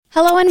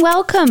Hello and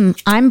welcome.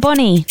 I'm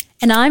Bonnie.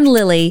 And I'm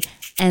Lily.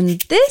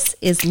 And this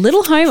is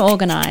Little Home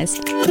Organised,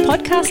 a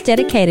podcast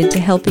dedicated to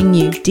helping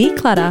you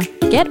declutter,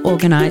 get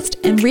organised,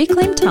 and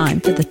reclaim time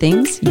for the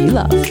things you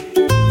love.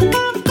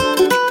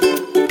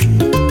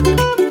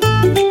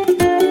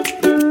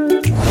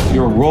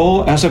 Your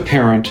role as a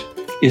parent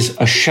is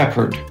a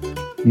shepherd,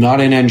 not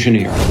an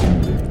engineer.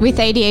 With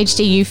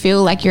ADHD, you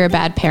feel like you're a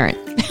bad parent.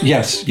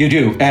 Yes, you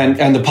do.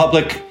 And the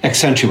public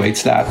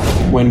accentuates that.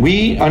 When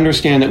we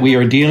understand that we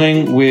are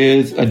dealing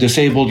with a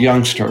disabled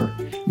youngster,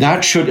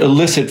 that should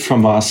elicit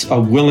from us a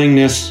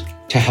willingness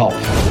to help.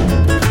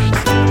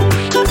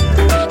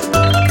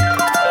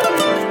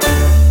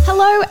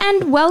 Hello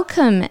and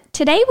welcome.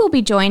 Today we'll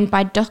be joined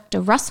by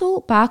Dr.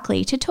 Russell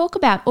Barkley to talk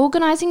about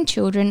organising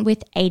children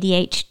with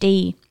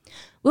ADHD.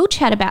 We'll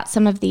chat about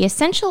some of the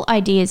essential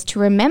ideas to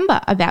remember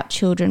about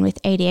children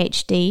with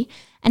ADHD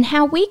and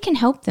how we can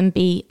help them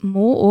be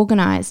more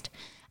organised.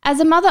 As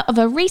a mother of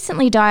a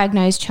recently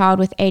diagnosed child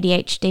with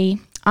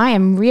ADHD, I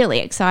am really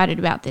excited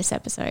about this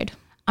episode.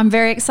 I'm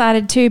very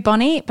excited too,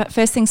 Bonnie, but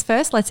first things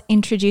first, let's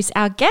introduce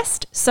our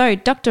guest. So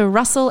Dr.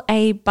 Russell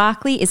A.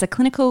 Barkley is a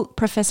clinical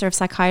professor of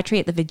psychiatry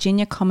at the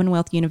Virginia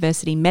Commonwealth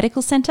University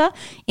Medical Center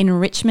in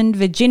Richmond,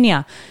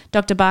 Virginia.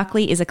 Dr.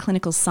 Barkley is a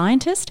clinical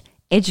scientist,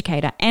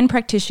 educator and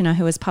practitioner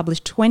who has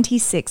published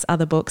 26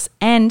 other books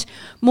and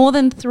more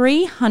than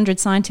 300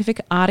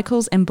 scientific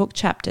articles and book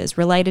chapters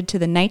related to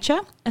the nature,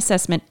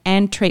 assessment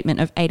and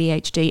treatment of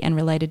ADHD and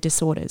related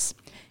disorders.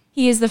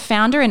 He is the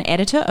founder and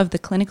editor of the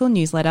clinical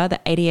newsletter, The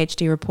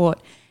ADHD Report,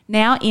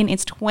 now in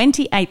its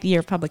 28th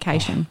year of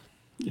publication.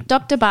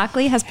 Dr.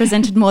 Barkley has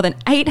presented more than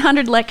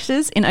 800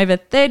 lectures in over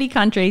 30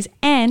 countries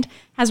and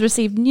has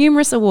received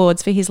numerous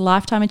awards for his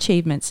lifetime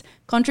achievements,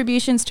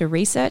 contributions to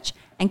research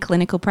and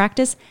clinical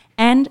practice,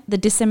 and the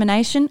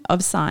dissemination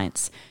of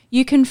science.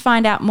 You can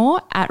find out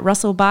more at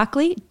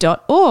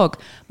russellbarkley.org.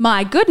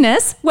 My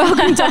goodness,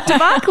 welcome Dr.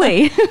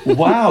 Barkley.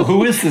 Wow,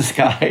 who is this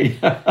guy?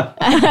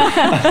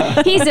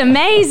 He's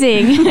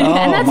amazing.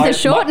 And that's the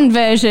shortened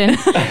version.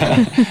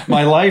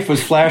 My life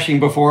was flashing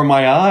before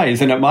my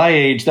eyes, and at my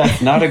age,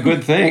 that's not a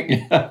good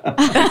thing.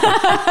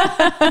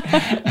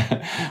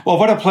 Well,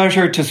 what a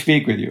pleasure to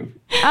speak with you.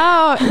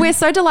 Oh, we're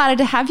so delighted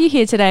to have you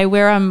here today.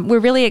 We're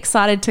really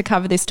excited to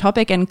cover this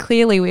topic, and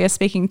clearly we are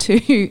speaking to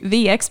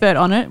the expert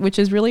on it, which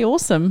is really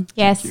awesome.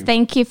 Yes,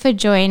 thank you for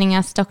joining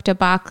us, Dr.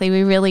 Barkley.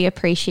 We really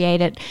appreciate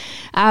it.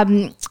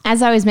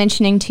 As I was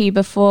mentioning to you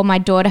before, my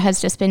daughter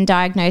has just been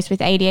diagnosed with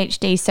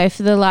ADHD. So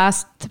for the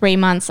last 3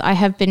 months, I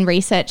have been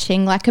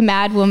researching like a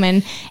mad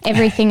woman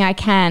everything I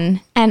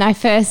can. And I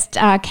first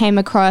came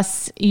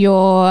across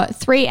your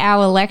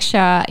 3-hour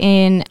lecture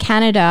in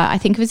Canada. I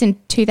think it was in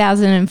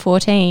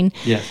 2014.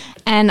 Yes.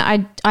 And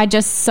I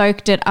just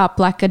soaked it up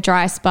like a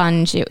dry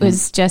sponge. It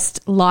was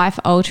just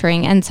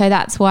life-altering. And so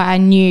that's why I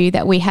knew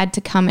that we had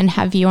to come and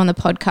have you on the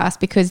podcast,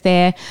 because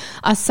there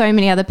are so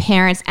many other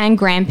parents and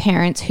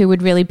grandparents who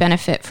would really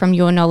benefit from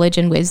your knowledge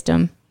and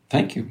wisdom.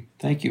 Thank you.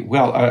 Thank you.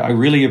 Well, I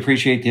really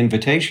appreciate the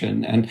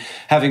invitation. And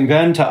having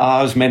been to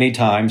Oz many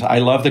times, I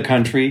love the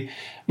country.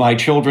 My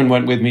children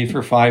went with me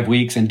for 5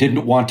 weeks and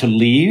didn't want to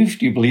leave.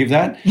 Do you believe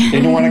that? They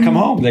didn't want to come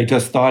home. They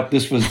just thought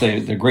this was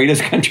the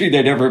greatest country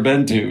they'd ever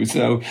been to.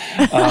 So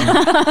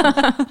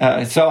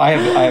so I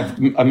have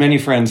many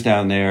friends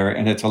down there,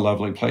 and it's a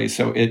lovely place.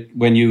 So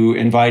when you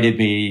invited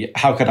me,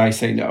 how could I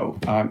say no?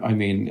 I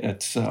mean,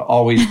 it's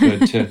always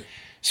good to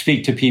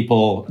speak to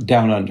people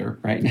down under,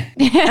 right?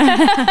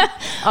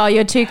 Oh,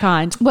 you're too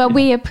kind. Well,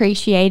 we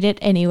appreciate it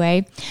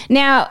anyway.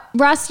 Now,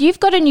 Russ, you've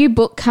got a new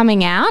book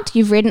coming out.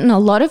 You've written a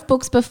lot of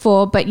books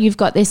before, but you've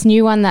got this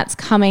new one that's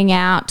coming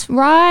out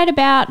right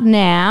about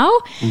now.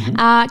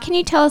 Mm-hmm. Can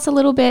you tell us a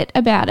little bit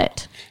about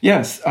it?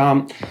 Yes.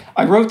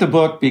 I wrote the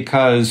book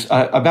because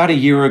about a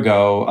year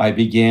ago, I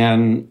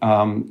began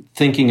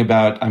thinking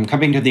about, I'm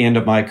coming to the end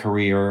of my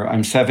career.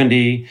 I'm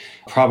 70,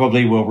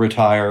 probably will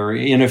retire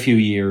in a few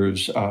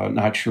years,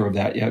 not sure of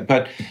that yet.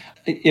 But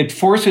it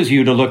forces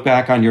you to look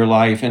back on your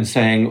life and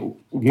saying,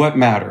 what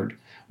mattered?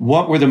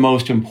 What were the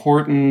most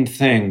important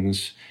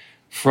things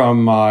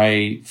from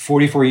my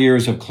 44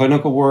 years of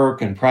clinical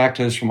work and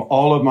practice, from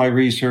all of my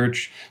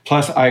research?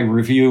 Plus, I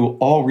review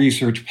all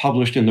research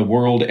published in the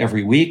world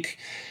every week.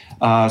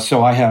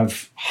 So I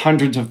have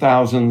hundreds of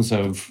thousands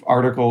of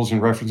articles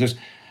and references.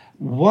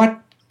 What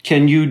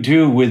can you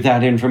do with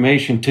that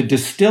information to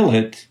distill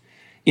it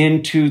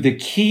into the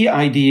key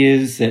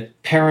ideas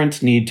that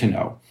parents need to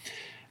know?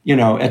 You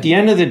know, at the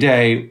end of the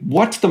day,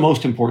 what's the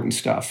most important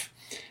stuff?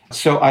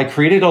 So I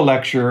created a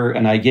lecture,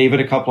 and I gave it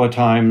a couple of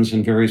times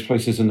in various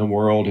places in the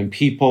world, and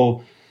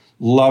people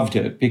loved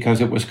it because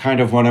it was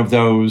kind of one of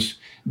those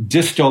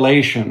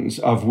distillations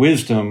of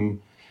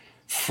wisdom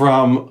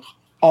from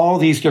all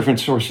these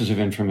different sources of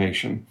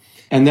information.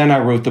 And then I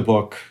wrote the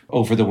book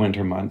over the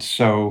winter months.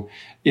 So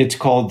it's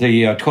called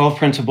the 12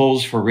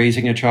 Principles for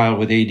Raising a Child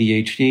with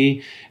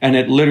ADHD. And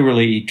it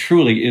literally,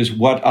 truly is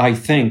what I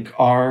think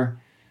are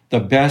the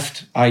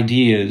best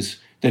ideas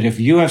that if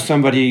you have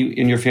somebody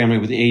in your family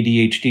with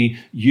ADHD,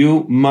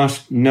 you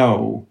must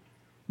know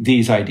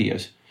these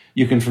ideas.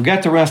 You can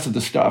forget the rest of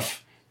the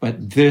stuff,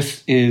 but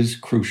this is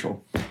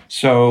crucial.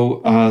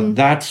 So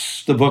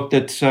that's the book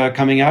that's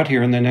coming out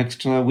here in the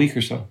next week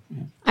or so.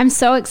 Yeah. I'm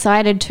so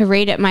excited to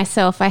read it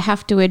myself, I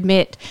have to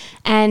admit.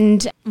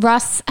 And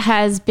Russ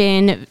has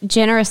been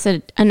generous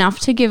enough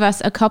to give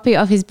us a copy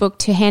of his book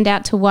to hand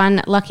out to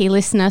one lucky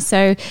listener.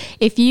 So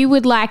if you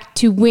would like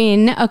to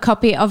win a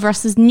copy of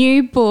Russ's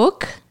new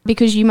book,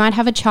 because you might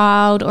have a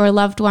child or a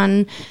loved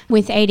one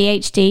with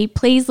ADHD,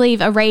 please leave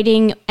a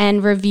rating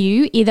and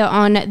review either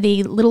on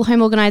the Little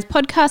Home Organised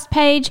podcast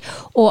page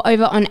or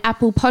over on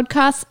Apple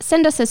Podcasts.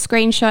 Send us a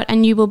screenshot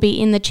and you will be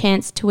in the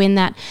chance to win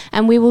that.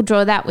 And we will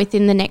draw that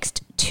within the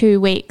next 2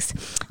 weeks.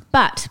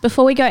 But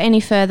before we go any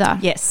further,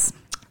 yes,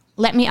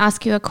 let me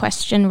ask you a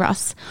question,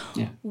 Russ.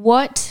 Yeah.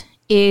 What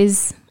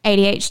is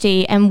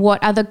ADHD and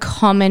what are the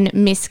common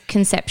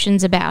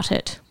misconceptions about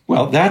it?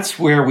 Well, that's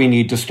where we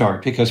need to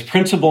start, because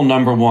principle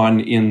number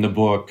 1 in the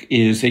book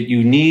is that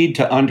you need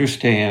to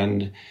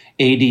understand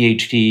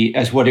ADHD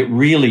as what it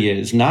really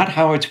is, not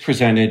how it's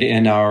presented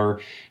in our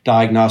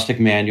diagnostic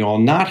manual,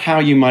 not how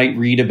you might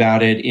read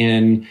about it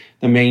in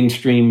the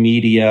mainstream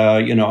media,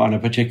 on a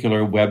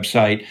particular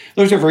website.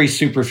 Those are very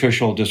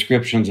superficial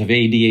descriptions of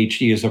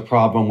ADHD as a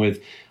problem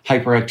with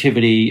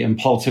hyperactivity,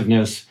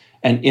 impulsiveness,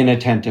 and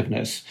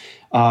inattentiveness.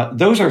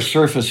 Those are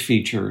surface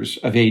features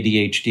of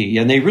ADHD,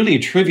 and they really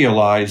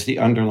trivialize the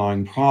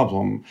underlying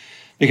problem.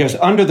 Because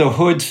under the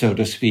hood, so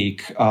to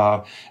speak,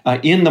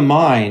 in the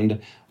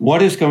mind,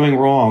 what is going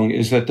wrong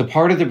is that the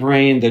part of the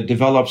brain that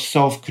develops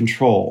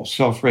self-control,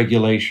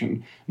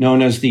 self-regulation,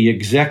 known as the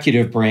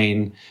executive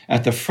brain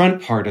at the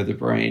front part of the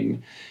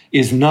brain,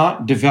 is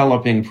not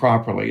developing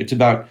properly. It's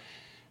about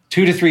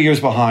 2 to 3 years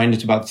behind.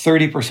 It's about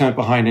 30%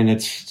 behind in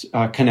its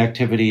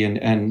connectivity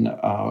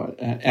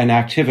and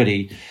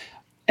activity.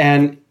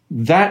 And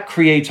that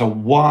creates a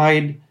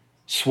wide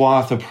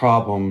swath of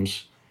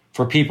problems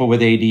for people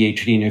with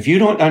ADHD. And if you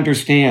don't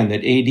understand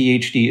that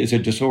ADHD is a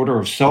disorder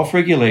of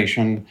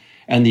self-regulation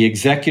and the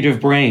executive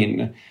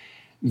brain,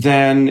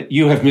 then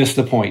you have missed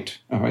the point.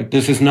 All right.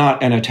 This is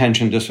not an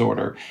attention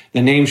disorder.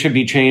 The name should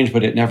be changed,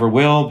 but it never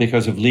will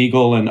because of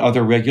legal and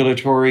other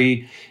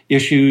regulatory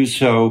issues.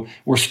 So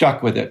we're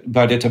stuck with it.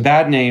 But it's a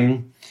bad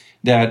name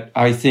that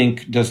I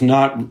think does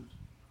not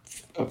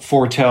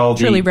foretell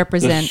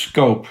the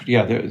scope,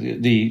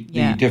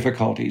 the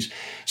difficulties.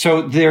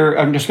 So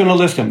I'm just going to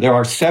list them. There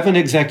are 7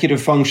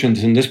 executive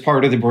functions in this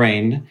part of the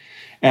brain,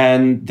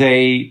 and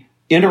they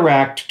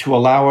interact to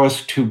allow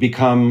us to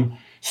become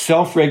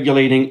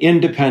self-regulating,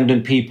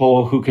 independent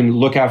people who can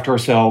look after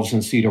ourselves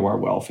and see to our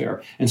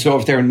welfare. And so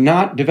if they're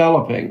not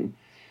developing,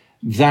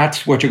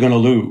 that's what you're going to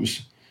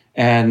lose.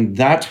 And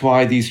that's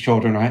why these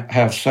children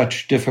have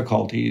such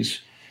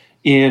difficulties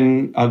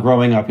in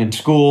growing up in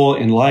school,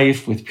 in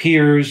life, with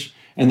peers,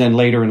 and then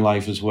later in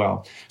life as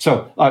well.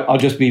 So I'll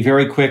just be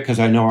very quick because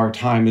I know our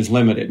time is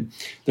limited.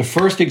 The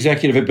first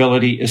executive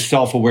ability is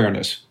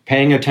self-awareness,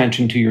 paying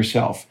attention to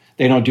yourself.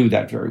 They don't do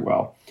that very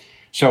well.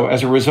 So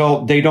as a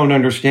result, they don't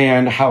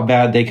understand how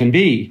bad they can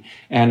be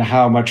and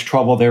how much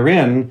trouble they're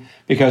in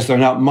because they're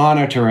not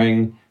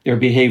monitoring their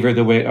behavior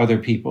the way other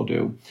people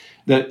do.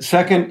 The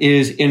second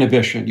is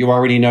inhibition. You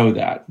already know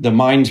that. The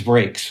mind's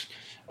brakes.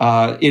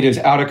 It is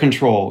out of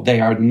control. They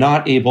are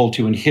not able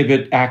to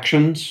inhibit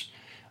actions,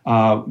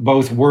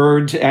 both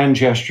words and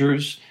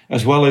gestures,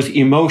 as well as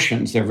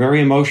emotions. They're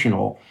very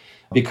emotional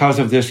because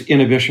of this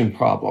inhibition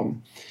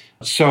problem.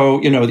 So,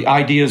 the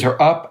ideas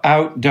are up,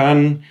 out,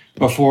 done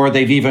before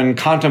they've even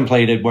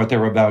contemplated what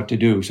they're about to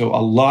do. So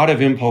a lot of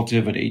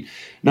impulsivity.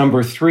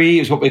 Number 3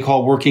 is what we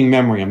call working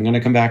memory. I'm going to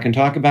come back and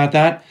talk about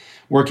that.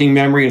 Working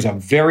memory is a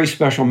very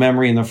special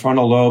memory in the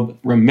frontal lobe,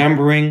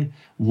 remembering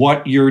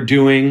what you're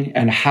doing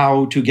and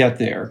how to get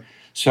there.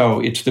 So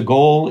it's the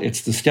goal,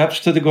 it's the steps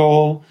to the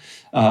goal,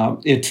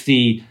 it's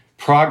the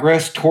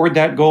progress toward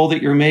that goal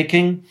that you're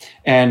making,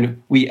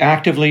 and we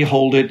actively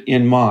hold it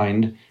in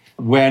mind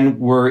when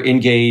we're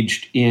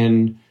engaged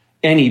in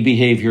any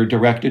behavior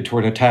directed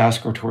toward a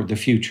task or toward the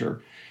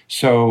future.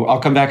 So I'll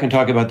come back and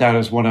talk about that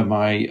as one of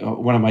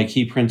my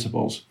key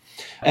principles.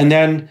 And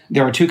then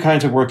there are 2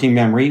 kinds of working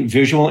memory,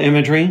 visual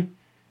imagery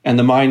and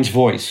the mind's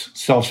voice,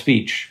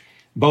 self-speech.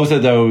 Both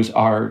of those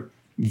are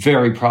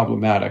very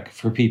problematic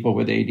for people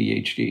with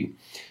ADHD.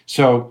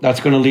 So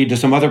that's going to lead to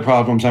some other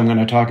problems I'm going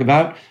to talk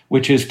about,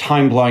 which is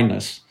time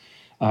blindness.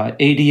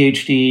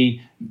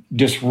 ADHD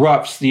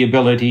disrupts the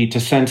ability to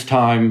sense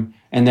time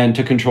and then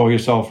to control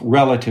yourself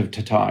relative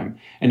to time.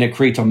 And it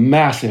creates a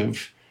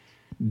massive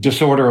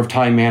disorder of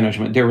time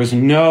management. There is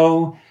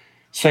no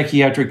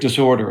psychiatric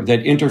disorder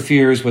that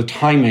interferes with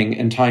timing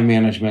and time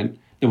management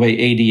the way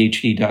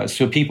ADHD does.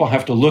 So people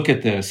have to look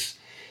at this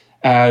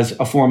as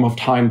a form of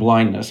time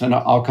blindness. And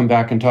I'll come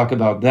back and talk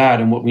about that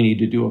and what we need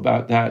to do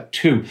about that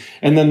too.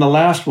 And then the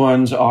last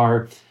ones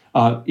are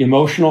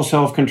emotional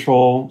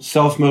self-control,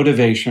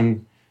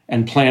 self-motivation,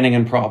 and planning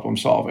and problem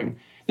solving.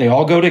 They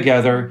all go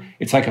together.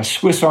 It's like a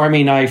Swiss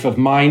Army knife of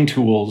mind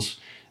tools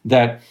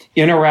that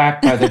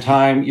interact by the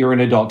time you're an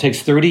adult. It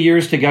takes 30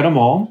 years to get them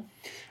all.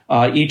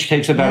 Each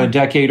takes about a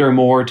decade or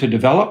more to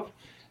develop.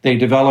 They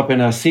develop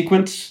in a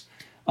sequence,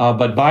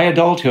 but by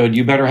adulthood,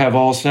 you better have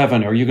all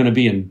 7 or you're going to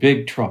be in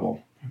big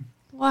trouble.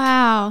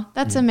 Wow,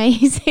 that's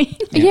amazing.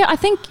 Yeah, I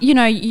think, you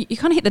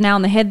kind of hit the nail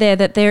on the head there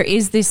that there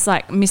is this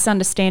like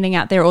misunderstanding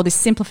out there or this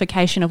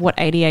simplification of what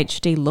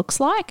ADHD looks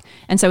like.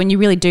 And so when you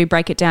really do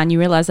break it down, you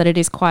realize that it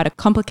is quite a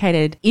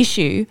complicated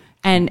issue.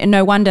 And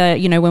no wonder,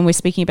 when we're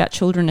speaking about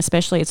children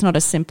especially, it's not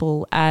as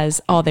simple as,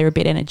 they're a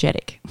bit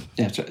energetic.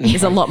 That's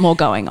There's a lot more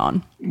going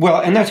on.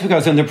 Well, and that's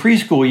because in the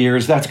preschool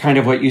years, that's kind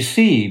of what you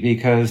see,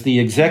 because the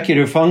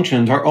executive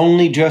functions are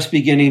only just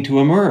beginning to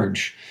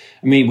emerge.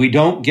 I mean, we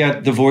don't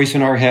get the voice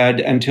in our head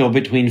until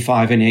between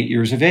 5 and 8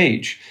 years of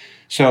age.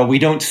 So we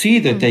don't see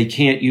that they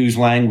can't use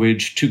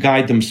language to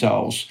guide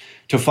themselves,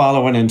 to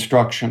follow an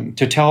instruction,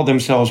 to tell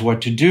themselves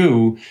what to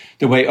do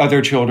the way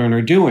other children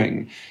are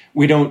doing.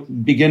 We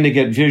don't begin to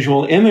get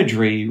visual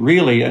imagery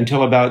really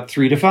until about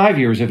 3 to 5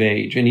 years of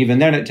age. And even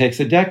then it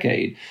takes a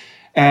decade.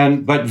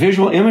 But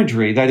visual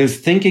imagery, that is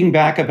thinking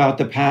back about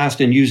the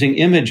past and using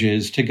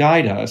images to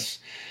guide us,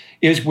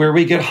 is where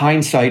we get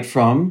hindsight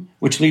from,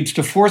 which leads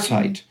to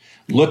foresight.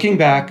 Looking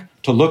back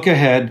to look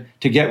ahead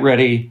to get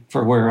ready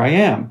for where I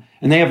am.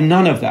 And they have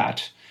none of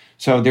that.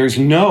 So there's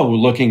no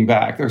looking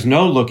back. There's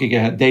no looking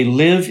ahead. They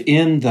live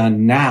in the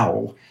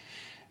now.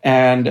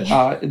 And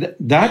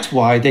that's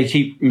why they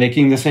keep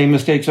making the same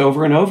mistakes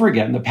over and over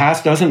again. The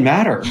past doesn't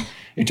matter.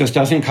 It just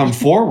doesn't come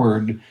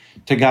forward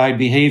to guide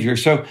behavior.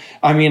 So,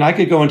 I mean, I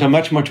could go into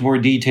much, much more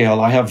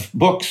detail. I have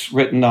books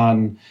written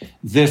on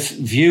this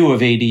view of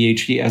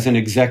ADHD as an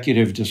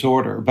executive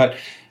disorder. But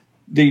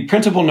the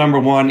principle number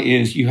 1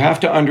 is you have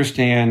to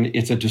understand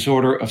it's a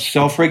disorder of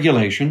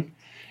self-regulation.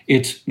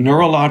 It's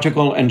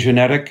neurological and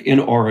genetic in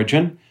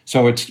origin.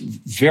 So it's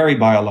very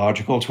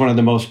biological. It's one of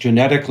the most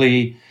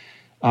genetically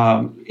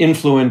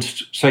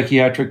influenced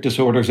psychiatric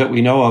disorders that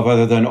we know of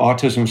other than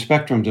autism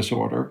spectrum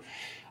disorder.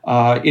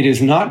 It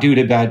is not due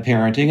to bad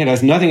parenting. It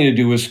has nothing to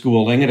do with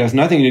schooling. It has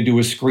nothing to do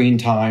with screen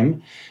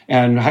time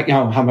and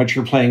how much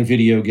you're playing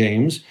video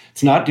games.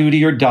 It's not due to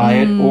your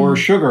diet or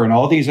sugar and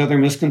all these other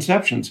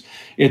misconceptions.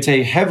 It's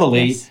a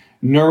heavily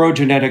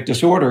neurogenetic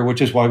disorder,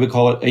 which is why we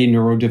call it a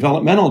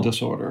neurodevelopmental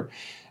disorder.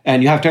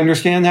 And you have to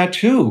understand that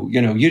too.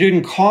 You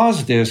didn't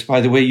cause this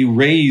by the way you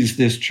raised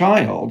this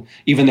child,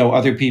 even though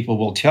other people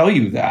will tell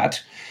you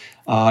that.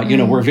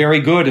 We're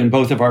very good in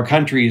both of our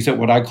countries at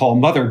what I call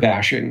mother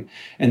bashing.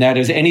 And that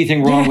is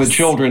anything wrong with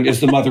children is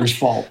the mother's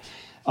fault.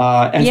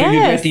 So you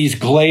get these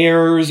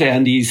glares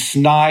and these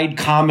snide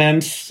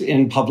comments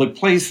in public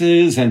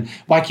places. And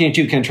why can't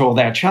you control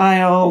that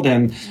child?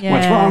 And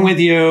what's wrong with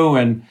you?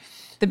 And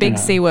the big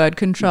C word,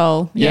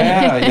 control.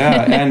 Yeah.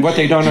 And what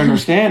they don't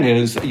understand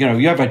is,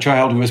 you have a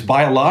child who is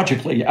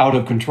biologically out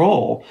of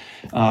control,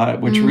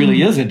 which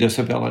really is a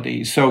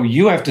disability. So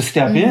you have to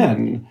step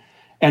in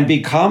and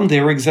become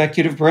their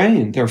executive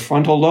brain, their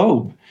frontal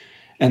lobe.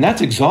 And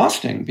that's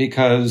exhausting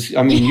because,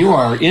 you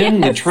are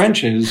in the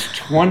trenches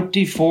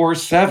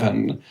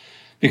 24/7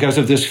 because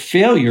of this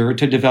failure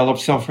to develop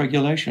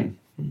self-regulation.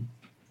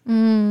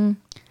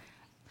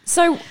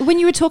 So when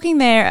you were talking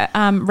there,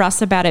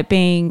 Russ, about it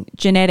being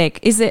genetic,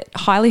 is it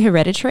highly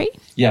hereditary?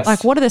 Yes.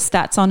 Like, what are the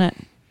stats on it?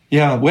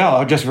 Yeah, well,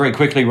 I'll just very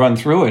quickly run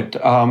through it.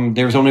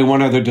 There's only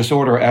one other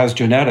disorder as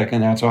genetic,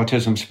 and that's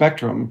autism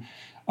spectrum.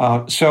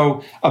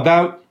 So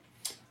about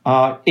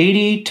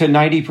 80 to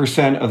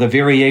 90% of the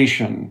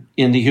variation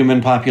in the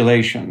human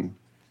population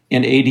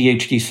in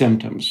ADHD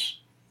symptoms.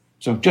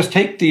 So just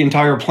take the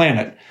entire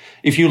planet.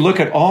 If you look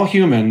at all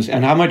humans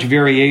and how much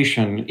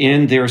variation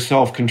in their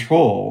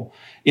self-control,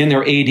 in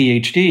their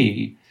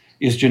ADHD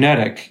is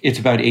genetic, it's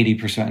about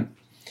 80%,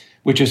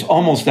 which is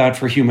almost that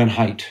for human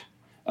height,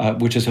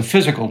 which is a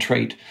physical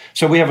trait.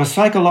 So we have a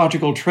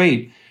psychological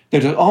trait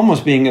that is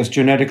almost being as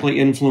genetically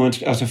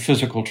influenced as a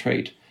physical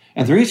trait.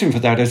 And the reason for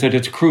that is that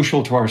it's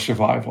crucial to our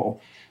survival.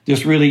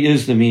 This really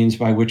is the means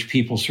by which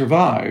people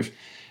survive.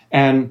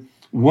 And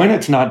when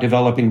it's not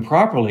developing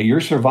properly,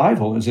 your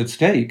survival is at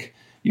stake,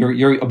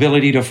 your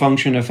ability to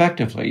function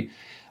effectively.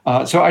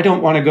 So I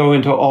don't want to go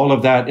into all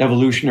of that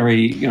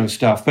evolutionary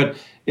stuff, but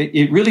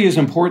it really is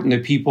important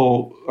that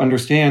people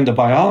understand the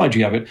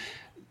biology of it.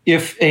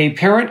 If a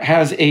parent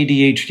has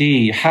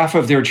ADHD, half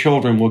of their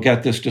children will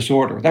get this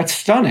disorder. That's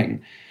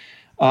stunning.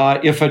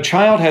 If a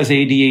child has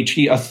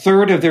ADHD, a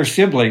third of their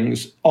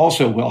siblings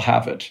also will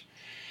have it.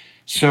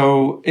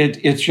 So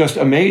it's just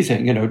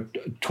amazing.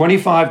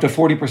 25 to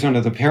 40%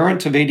 of the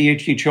parents of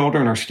ADHD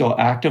children are still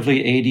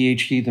actively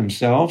ADHD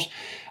themselves.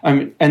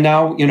 And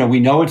now, we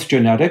know it's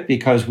genetic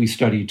because we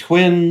study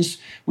twins.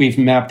 We've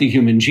mapped the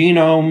human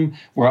genome.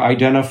 We're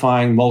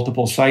identifying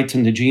multiple sites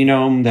in the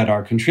genome that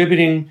are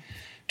contributing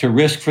to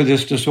risk for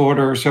this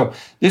disorder. So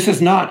this is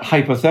not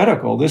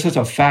hypothetical. This is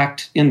a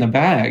fact in the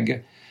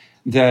bag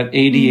that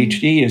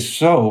ADHD is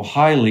so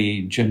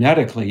highly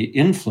genetically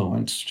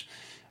influenced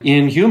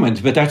in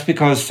humans. But that's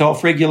because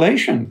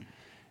self-regulation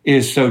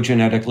is so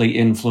genetically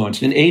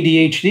influenced. And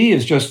ADHD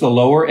is just the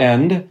lower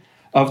end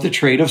of the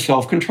trait of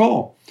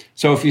self-control.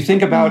 So if you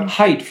think about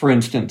height, for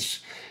instance,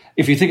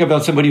 if you think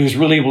about somebody who's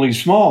really, really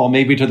small,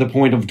 maybe to the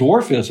point of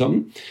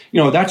dwarfism,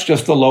 that's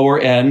just the lower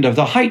end of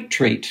the height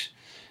trait.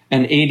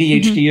 And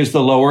ADHD is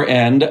the lower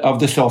end of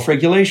the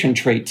self-regulation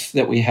traits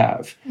that we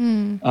have.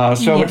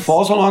 It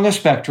falls along a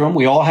spectrum.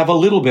 We all have a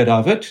little bit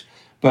of it.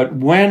 But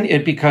when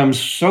it becomes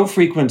so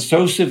frequent,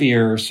 so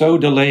severe, so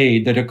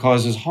delayed that it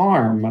causes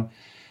harm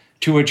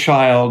to a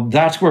child,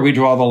 that's where we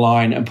draw the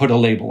line and put a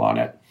label on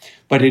it.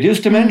 But it is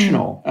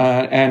dimensional.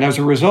 And as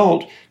a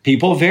result,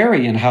 people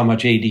vary in how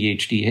much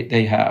ADHD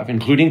they have,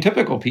 including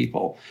typical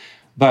people.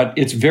 But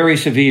it's very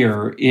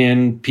severe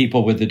in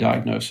people with the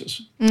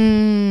diagnosis.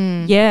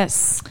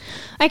 Yes.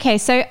 Okay,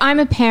 so I'm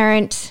a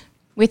parent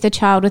with a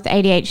child with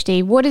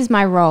ADHD. What is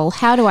my role?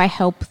 How do I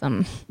help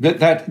them?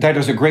 That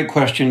is a great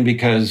question,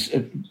 because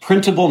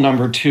principle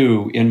number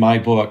 2 in my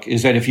book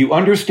is that if you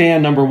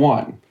understand number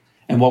 1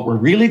 and what we're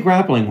really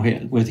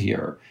grappling with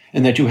here,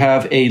 and that you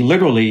have a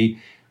literally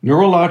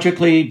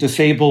neurologically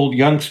disabled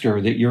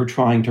youngster that you're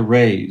trying to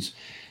raise,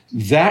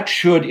 that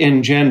should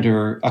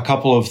engender a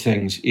couple of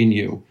things in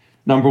you.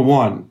 Number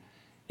 1,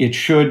 it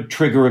should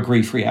trigger a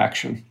grief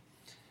reaction,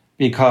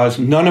 because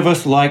none of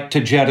us like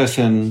to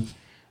jettison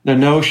the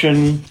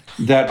notion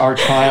that our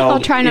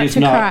child is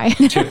not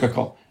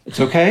typical. It's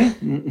okay.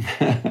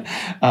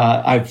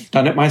 I've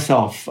done it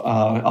myself.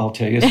 I'll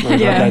tell you a story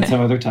about that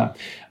some other time.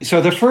 So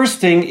the first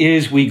thing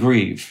is we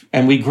grieve,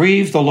 and we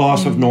grieve the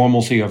loss of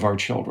normalcy of our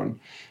children.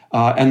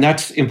 And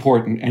that's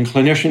important. And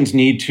clinicians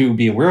need to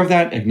be aware of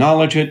that,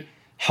 acknowledge it,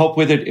 help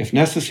with it if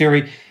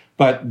necessary.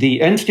 But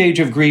the end stage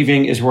of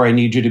grieving is where I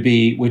need you to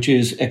be, which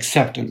is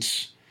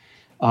acceptance.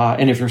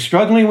 And if you're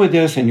struggling with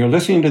this and you're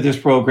listening to this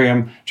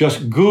program,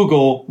 just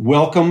Google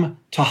Welcome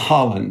to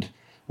Holland.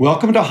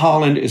 Welcome to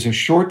Holland is a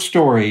short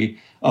story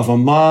of a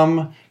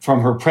mom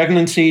from her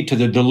pregnancy to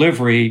the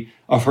delivery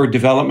of her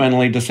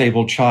developmentally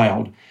disabled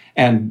child.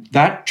 And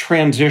that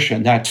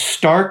transition, that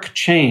stark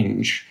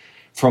change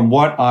from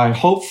what I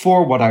hoped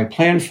for, what I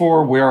planned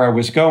for, where I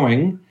was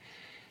going,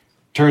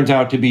 turns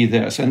out to be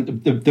this.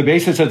 And the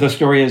basis of the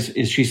story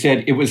is she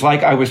said, it was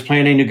like I was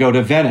planning to go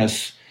to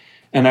Venice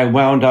and I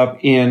wound up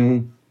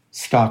in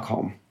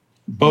Stockholm.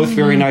 Both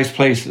very nice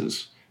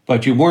places,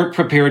 but you weren't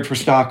prepared for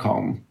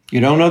Stockholm. You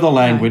don't know the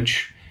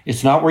language.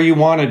 It's not where you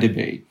wanted to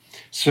be.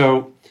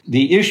 So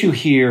the issue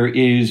here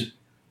is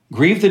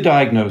grieve the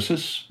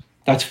diagnosis.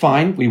 That's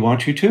fine. We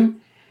want you to,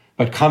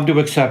 but come to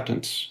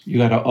acceptance. You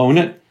got to own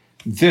it.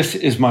 This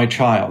is my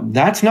child.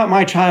 That's not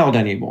my child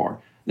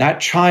anymore.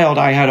 That child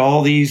I had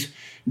all these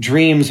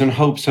dreams and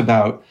hopes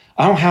about,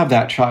 I don't have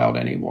that child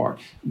anymore.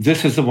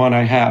 This is the one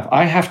I have.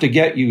 I have to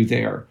get you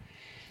there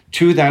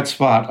to that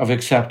spot of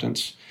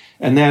acceptance.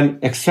 And then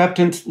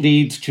acceptance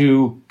leads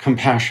to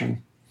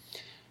compassion.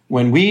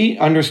 When we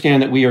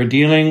understand that we are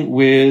dealing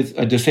with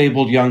a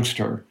disabled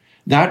youngster,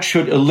 that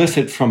should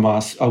elicit from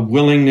us a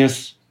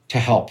willingness to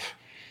help,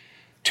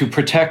 to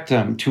protect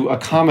them, to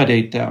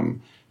accommodate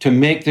them, to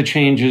make the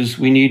changes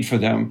we need for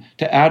them,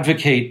 to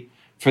advocate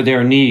for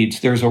their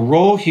needs. There's a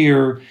role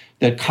here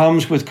that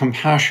comes with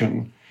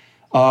compassion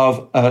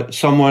of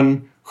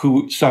someone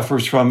who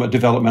suffers from a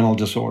developmental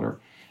disorder.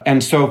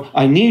 And so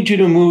I need you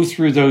to move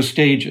through those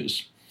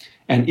stages.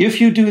 And if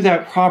you do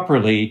that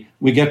properly,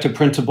 we get to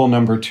principle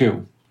number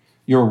 2.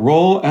 Your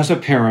role as a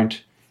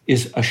parent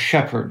is a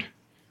shepherd,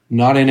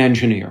 not an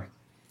engineer.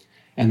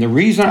 And the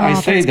reason I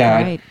say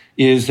that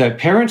is that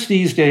parents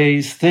these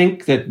days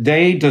think that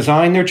they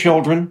design their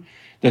children,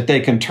 that they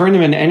can turn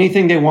them into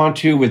anything they want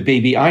to with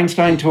baby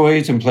Einstein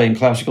toys and playing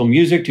classical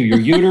music to your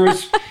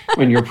uterus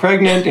when you're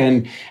pregnant,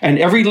 and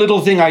every little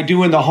thing I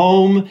do in the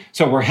home.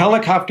 So we're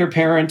helicopter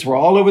parents. We're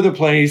all over the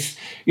place,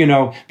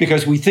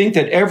 because we think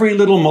that every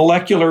little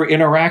molecular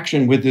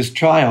interaction with this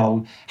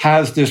child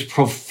has this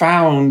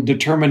profound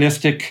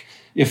deterministic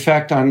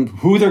effect on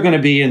who they're going to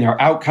be and their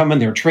outcome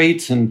and their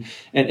traits and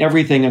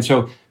everything. And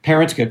so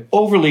parents get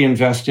overly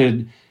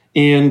invested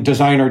in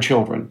designer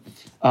children.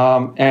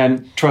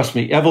 And trust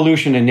me,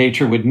 evolution and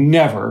nature would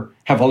never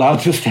have allowed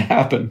this to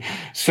happen.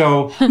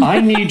 So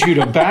I need you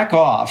to back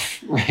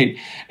off, right,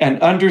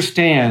 and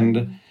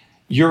understand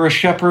you're a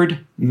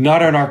shepherd,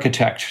 not an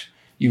architect.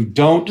 You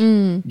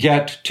don't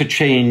get to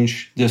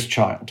change this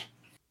child.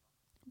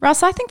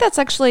 Russ, I think that's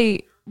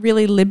actually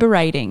really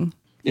liberating.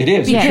 It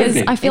is. Because it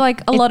should be. I feel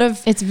like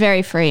it's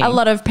very freeing. A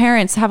lot of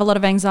parents have a lot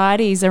of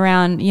anxieties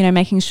around,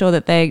 making sure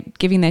that they're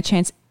giving their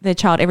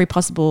child every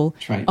possible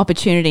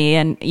opportunity.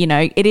 And,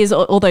 it is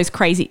all those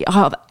crazy,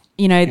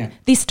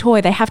 this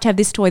toy, they have to have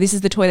this toy. This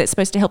is the toy that's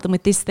supposed to help them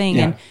with this thing.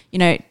 Yeah.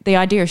 And, the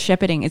idea of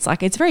shepherding, it's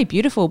like, it's very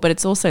beautiful, but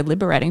it's also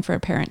liberating for a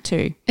parent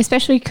too.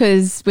 Especially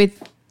because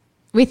with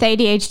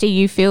ADHD,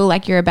 you feel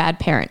like you're a bad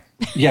parent.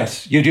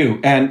 Yes, you do.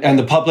 And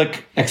the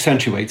public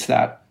accentuates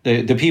that.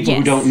 The people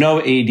who don't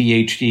know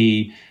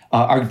ADHD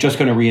are just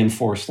going to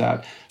reinforce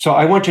that. So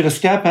I want you to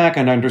step back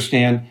and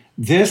understand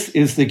this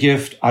is the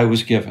gift I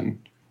was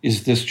given,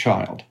 is this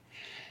child.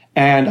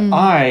 And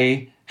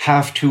I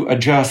have to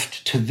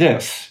adjust to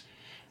this.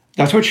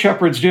 That's what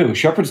shepherds do.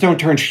 Shepherds don't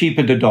turn sheep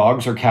into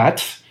dogs or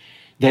cats.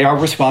 they are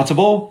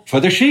responsible for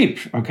the sheep.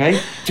 Okay.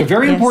 It's a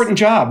very important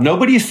job.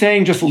 Nobody's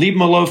saying just leave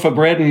them a loaf of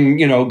bread and,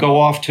 go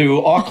off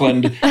to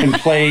Auckland and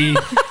play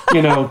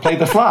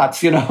the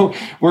slots.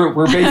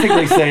 We're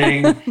basically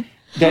saying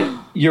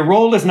that your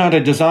role is not a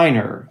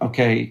designer.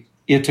 Okay.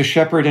 It's a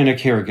shepherd and a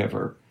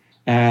caregiver.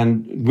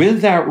 And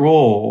with that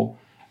role,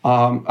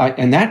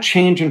 and that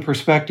change in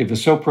perspective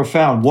is so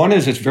profound. One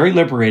is it's very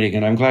liberating,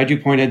 and I'm glad you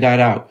pointed that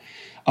out.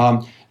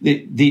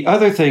 The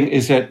other thing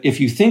is that if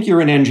you think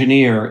you're an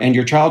engineer and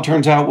your child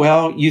turns out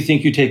well, you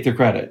think you take the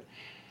credit.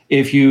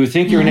 If you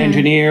think you're an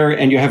engineer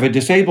and you have a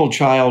disabled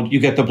child, you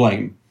get the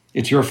blame.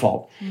 It's your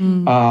fault.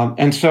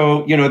 And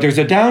so, there's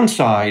a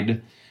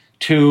downside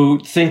to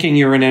thinking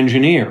you're an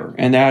engineer,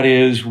 and that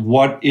is,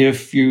 what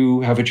if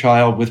you have a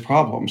child with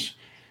problems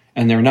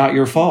and they're not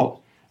your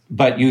fault,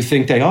 but you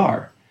think they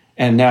are?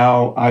 And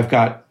now I've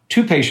got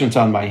two patients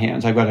on my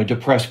hands. I've got a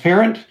depressed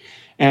parent,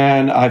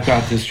 and I've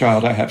got this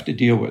child I have to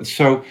deal with.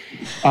 So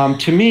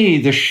to me,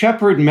 the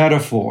shepherd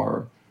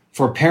metaphor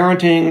for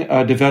parenting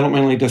a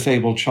developmentally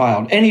disabled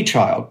child, any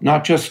child,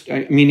 not just,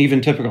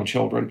 even typical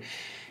children,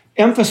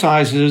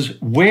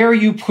 emphasizes where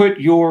you put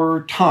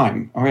your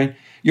time, all right?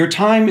 Your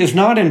time is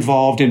not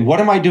involved in what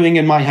am I doing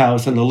in my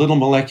house and the little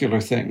molecular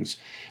things.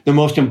 The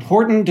most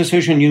important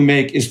decision you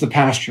make is the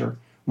pasture.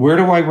 Where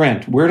do I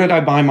rent? Where did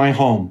I buy my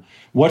home?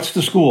 What's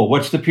the school?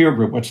 What's the peer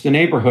group? What's the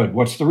neighborhood?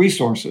 What's the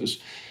resources?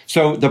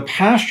 So the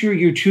pasture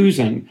you're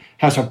choosing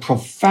has a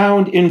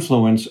profound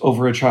influence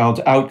over a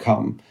child's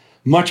outcome,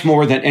 much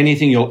more than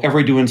anything you'll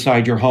ever do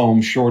inside your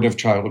home short of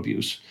child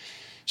abuse.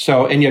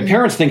 So, and yet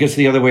parents think it's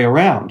the other way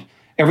around.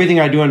 Everything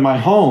I do in my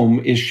home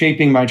is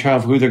shaping my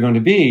child for who they're going to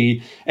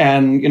be.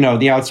 And,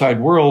 the outside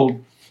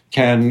world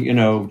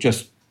can,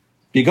 just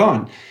be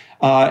gone.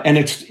 And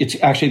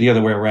it's actually the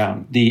other way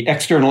around. The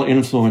external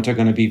influence are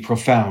going to be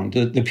profound.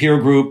 The peer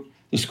group,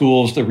 the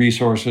schools, the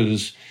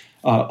resources,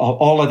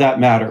 all of that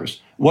matters.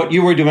 What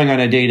you are doing on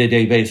a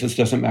day-to-day basis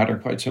doesn't matter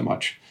quite so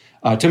much.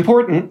 It's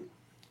important,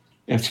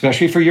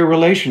 especially for your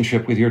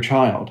relationship with your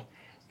child,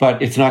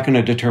 but it's not going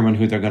to determine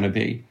who they're going to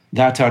be.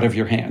 That's out of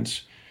your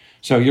hands.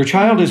 So your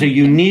child is a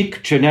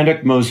unique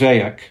genetic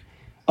mosaic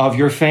of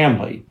your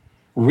family,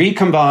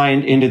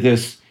 recombined into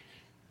this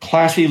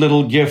classy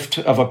little gift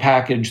of a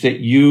package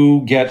that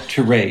you get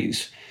to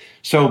raise.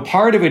 So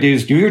part of it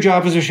is do your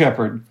job as a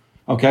shepherd.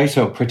 Okay,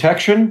 so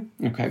protection,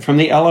 from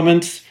the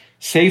elements,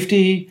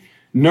 safety,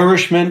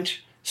 nourishment,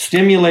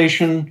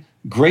 stimulation,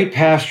 great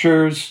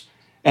pastures,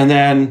 and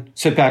then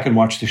sit back and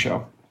watch the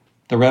show.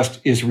 The rest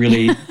is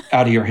really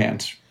out of your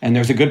hands. And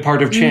there's a good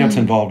part of chance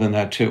involved in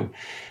that too.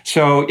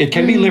 So it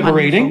can be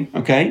liberating,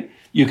 wonderful. Okay?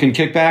 You can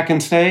kick back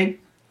and say,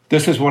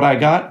 this is what I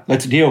got,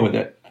 let's deal with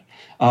it.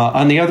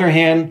 On the other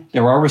hand,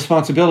 there are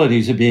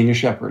responsibilities of being a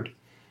shepherd,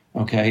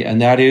 okay?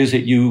 And that is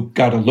that you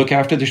got to look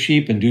after the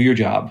sheep and do your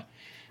job.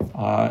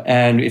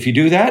 And if you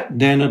do that,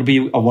 then it'll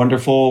be a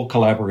wonderful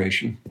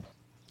collaboration.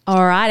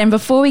 All right. And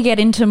before we get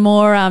into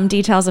more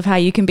details of how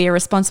you can be a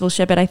responsible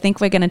shepherd, I think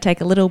we're going to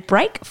take a little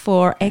break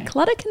for a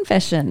clutter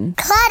confession.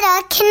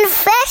 Clutter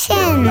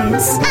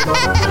confessions.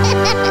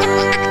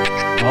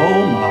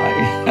 Oh, my.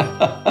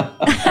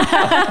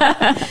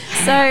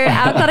 So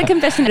our clutter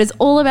confession is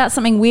all about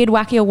something weird,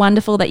 wacky, or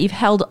wonderful that you've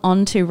held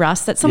on to,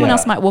 Russ, that someone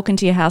else might walk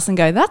into your house and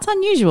go, that's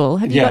unusual.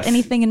 Have you got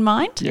anything in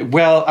mind? Yeah,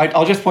 well,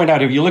 I'll just point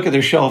out, if you look at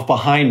the shelf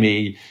behind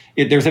me,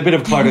 there's a bit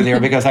of clutter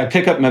there because I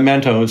pick up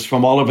mementos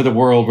from all over the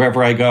world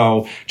wherever I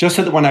go, just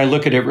so that when I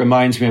look at it, it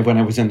reminds me of when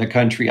I was in the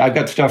country. I've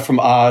got stuff from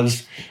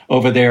Oz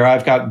over there.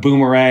 I've got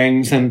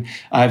boomerangs, and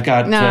I've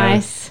got,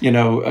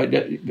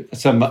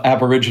 some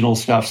Aboriginal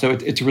stuff. So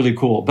it's really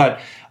cool. But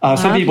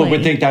some people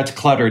would think that's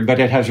cluttered, but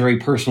it has very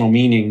personal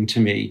meaning to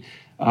me.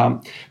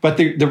 But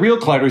the real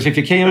clutter is if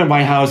you came in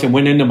my house and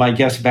went into my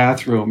guest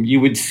bathroom, you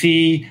would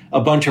see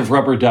a bunch of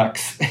rubber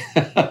ducks,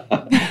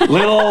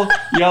 little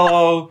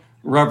yellow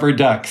rubber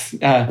ducks.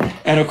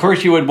 And of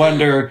course you would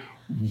wonder,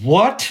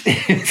 what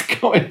is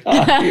going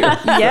on here?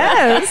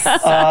 Yes.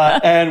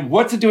 And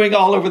what's it doing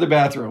all over the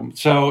bathroom?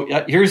 So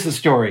here's the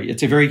story.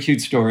 It's a very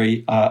cute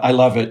story. I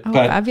love it. Oh,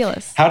 but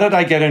fabulous. How did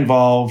I get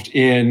involved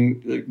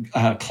in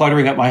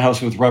cluttering up my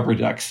house with rubber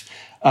ducks?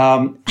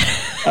 About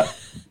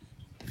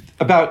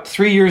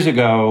 3 years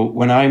ago,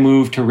 when I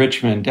moved to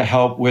Richmond to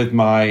help with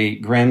my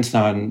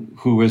grandson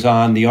who was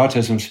on the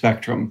autism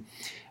spectrum,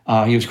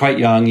 he was quite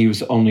young. He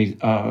was only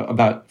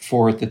about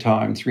 4 at the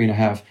time,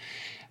 3.5.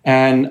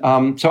 And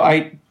so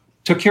I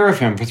took care of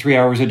him for 3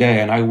 hours a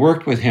day, and I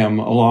worked with him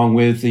along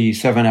with the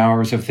 7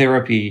 hours of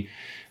therapy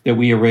that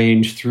we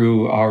arranged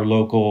through our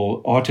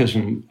local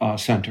autism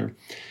center,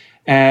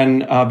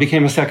 and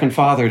became a second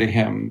father to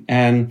him.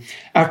 And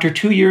after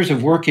 2 years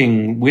of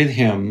working with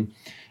him,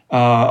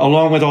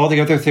 along with all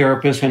the other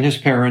therapists and his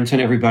parents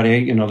and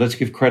everybody, let's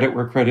give credit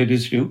where credit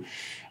is due,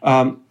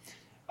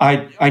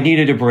 I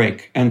needed a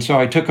break. And so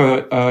I took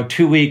a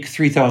 2-week,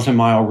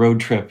 3,000-mile road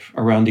trip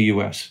around the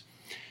U.S.,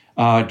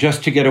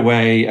 just to get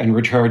away and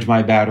recharge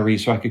my battery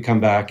so I could come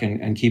back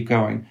and keep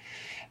going.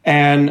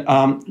 And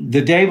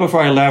the day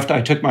before I left,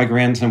 I took my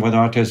grandson with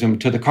autism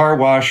to the car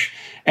wash,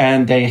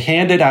 and they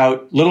handed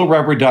out little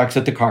rubber ducks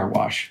at the car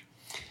wash.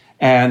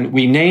 And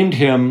we named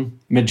him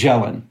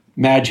Magellan,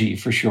 Maggie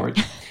for short.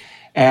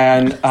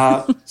 And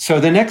so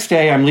the next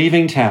day I'm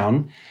leaving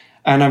town,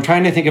 and I'm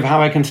trying to think of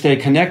how I can stay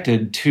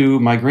connected to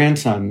my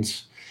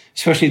grandsons,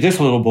 especially this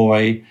little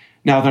boy,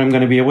 now that I'm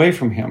going to be away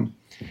from him.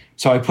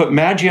 So I put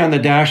Maggie on the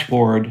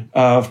dashboard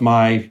of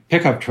my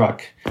pickup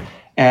truck,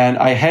 and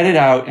I headed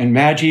out, and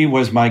Maggie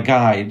was my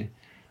guide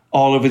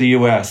all over the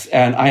U.S.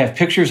 And I have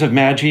pictures of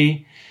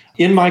Maggie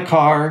in my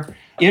car,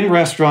 in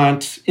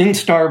restaurants, in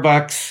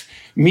Starbucks,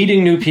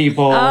 meeting new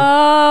people.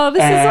 Oh,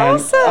 this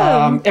is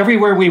awesome.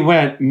 Everywhere we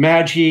went,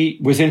 Maggie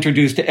was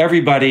introduced to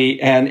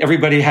everybody, and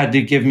everybody had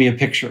to give me a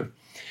picture.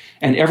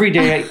 And every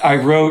day I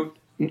wrote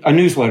a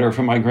newsletter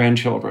for my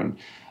grandchildren.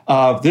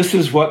 This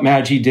is what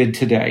Maggie did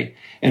today.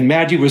 And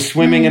Maggie was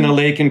swimming in a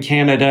lake in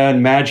Canada,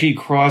 and Maggie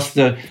crossed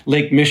the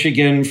Lake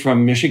Michigan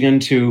from Michigan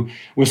to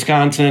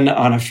Wisconsin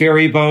on a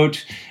ferry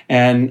boat.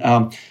 And,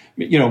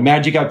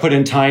 Maggie got put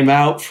in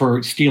timeout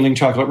for stealing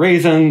chocolate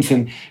raisins.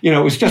 And, it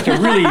was just a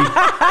really,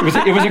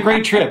 it was a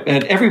great trip,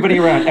 and everybody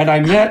around. And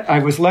I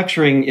was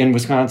lecturing in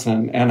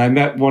Wisconsin, and I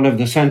met one of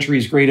the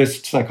century's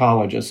greatest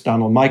psychologists,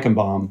 Donald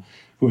Meichenbaum,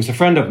 who was a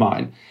friend of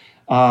mine.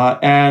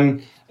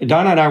 And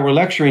Donna and I were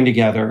lecturing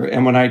together.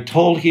 And when I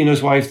told he and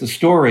his wife the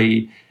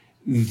story,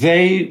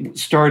 they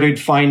started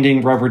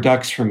finding rubber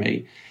ducks for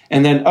me.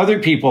 And then other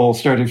people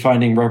started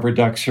finding rubber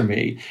ducks for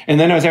me. And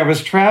then as I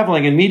was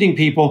traveling and meeting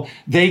people,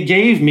 they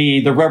gave me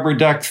the rubber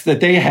ducks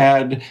that they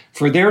had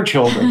for their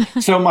children.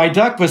 So my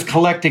duck was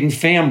collecting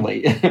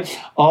family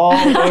all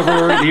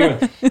over the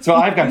earth. So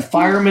I've got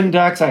fireman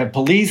ducks, I have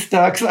police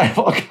ducks, I have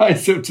all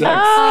kinds of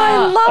ducks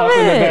I love up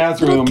in the it.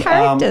 bathroom. Little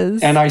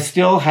characters. And I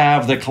still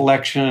have the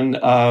collection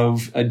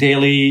of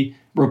daily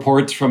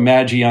reports from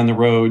Maggie on the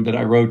road that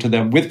I wrote to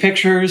them with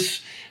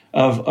pictures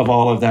of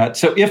all of that.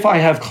 So if I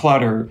have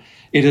clutter,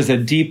 it is a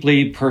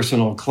deeply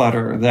personal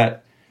clutter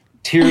that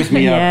tears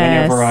me up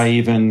whenever I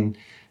even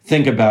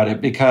think about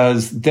it,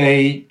 because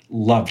they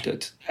loved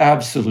it.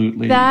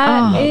 Absolutely.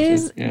 That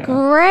is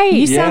great.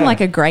 You sound like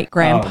a great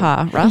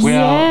grandpa, Russ.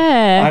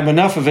 Well, I'm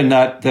enough of a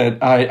nut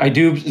that I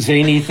do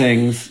zany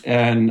things,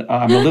 and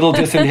I'm a little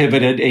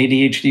disinhibited.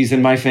 ADHD's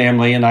in my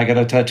family, and I got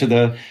a touch of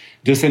the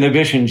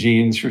disinhibition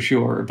genes for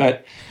sure.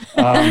 But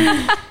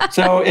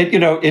so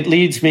it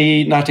leads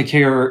me not to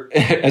care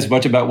as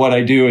much about what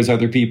I do as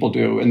other people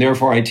do, and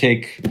therefore I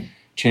take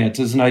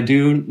chances and I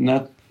do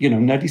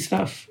nutty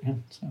stuff. Yeah,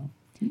 so.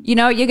 You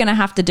know what you're going to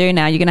have to do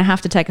now? You're going to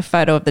have to take a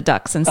photo of the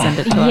ducks and send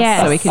it to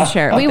us so we can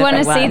share it. We want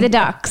to see everyone. the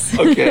ducks.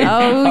 Okay.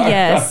 Oh,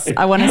 yes. Right.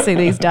 I want to see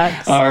these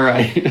ducks. All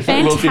right.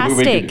 We'll see what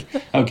we can Fantastic.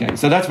 do. Okay,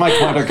 so that's my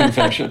clutter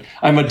confession.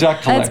 I'm a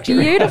duck collector. That's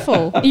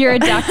beautiful. You're a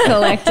duck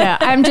collector.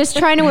 I'm just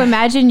trying to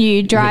imagine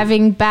you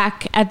driving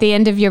back at the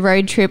end of your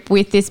road trip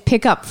with this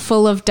pickup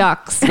full of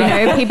ducks.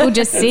 People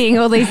just seeing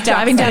all these ducks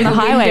Driving down the out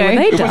highway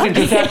window. with It wasn't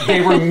just that.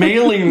 They were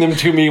mailing them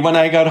to me when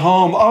I got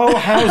home. Oh,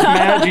 how's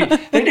Maggie?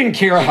 They didn't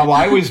care how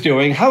I was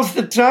doing. How's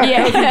the duck?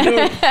 How's he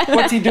doing?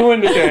 What's he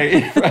doing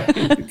today?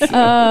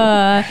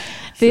 Right.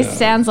 This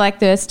sounds like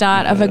the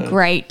start of a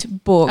great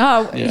book.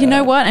 Oh, you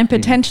know what? And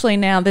potentially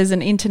now there's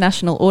an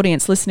international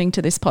audience listening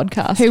to this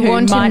podcast Who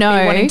want to might know.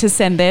 be wanting to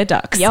send their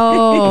ducks.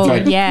 Oh,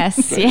 Right.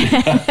 yes.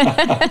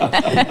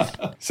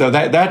 Yeah. So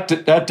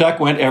that duck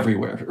went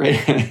everywhere,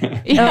 right?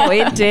 Oh,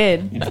 it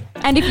did.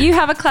 And if you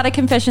have a clutter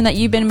confession that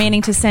you've been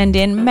meaning to send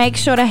in, make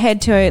sure to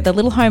head to the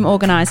Little Home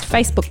Organised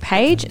Facebook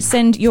page,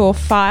 send your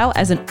file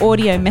as an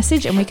audio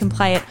message, and we can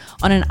play it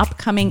on an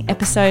upcoming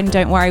episode. And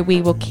don't worry, we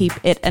will keep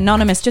it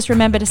anonymous. Just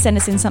remember to send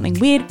us in something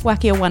weird,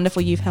 wacky, or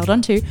wonderful you've held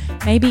on to.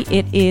 Maybe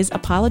it is a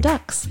pile of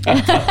ducks.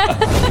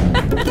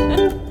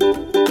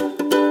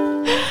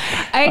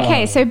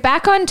 Okay, so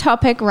back on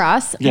topic,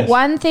 Russ. Yes.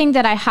 One thing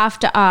that I have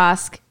to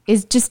ask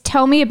is just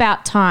tell me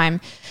about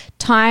time.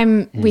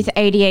 Time with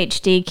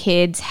ADHD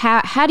kids.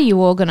 How do you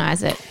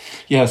organize it?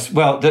 Yes.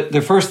 Well,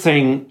 the first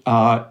thing,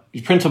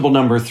 principle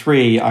number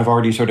 3, I've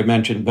already sort of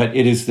mentioned, but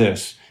it is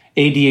this.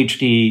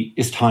 ADHD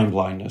is time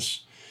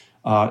blindness.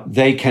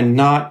 They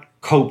cannot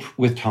cope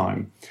with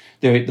time.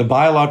 The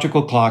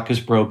biological clock is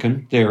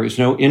broken. There is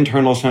no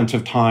internal sense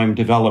of time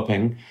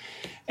developing.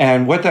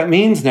 And what that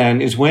means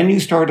then is when you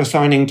start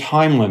assigning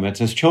time limits,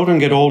 as children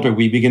get older,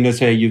 we begin to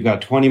say, you've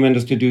got 20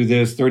 minutes to do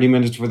this, 30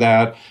 minutes for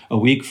that, a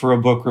week for a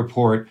book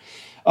report.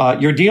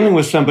 You're dealing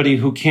with somebody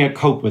who can't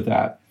cope with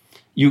that.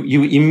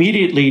 You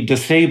immediately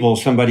disable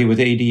somebody with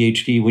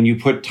ADHD when you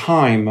put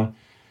time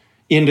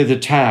into the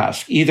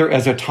task, either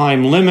as a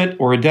time limit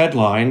or a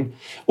deadline,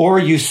 or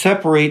you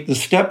separate the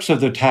steps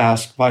of the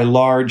task by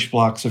large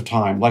blocks of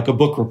time, like a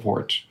book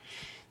report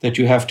that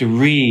you have to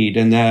read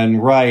and then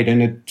write,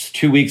 and it's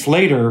 2 weeks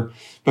later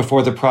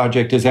before the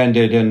project is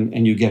ended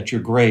and you get your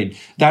grade.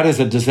 That is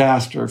a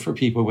disaster for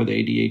people with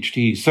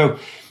ADHD. So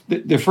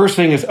the first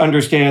thing is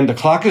understand the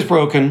clock is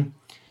broken,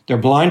 they're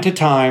blind to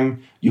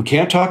time, you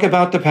can't talk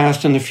about the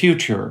past and the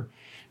future.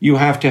 You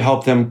have to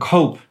help them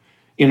cope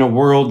in a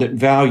world that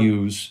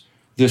values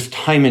this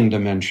timing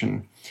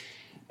dimension.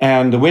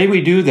 And the way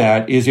we do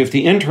that is if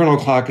the internal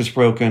clock is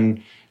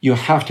broken, you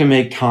have to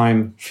make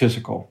time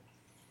physical,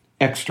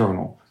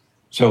 external.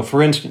 So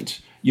for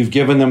instance, you've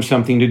given them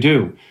something to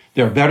do.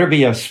 There better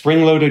be a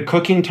spring-loaded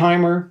cooking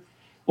timer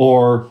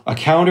or a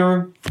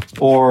counter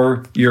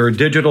or your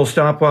digital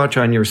stopwatch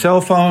on your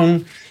cell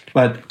phone,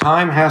 but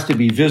time has to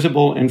be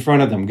visible in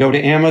front of them. Go to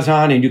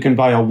Amazon and you can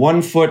buy a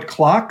 1-foot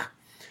clock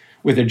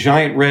with a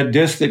giant red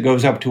disc that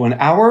goes up to an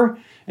hour,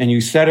 and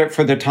you set it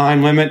for the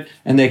time limit,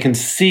 and they can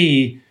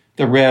see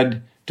the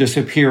red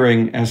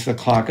disappearing as the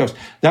clock goes.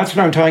 That's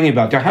what I'm talking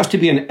about. There has to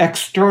be an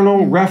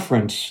external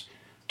reference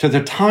to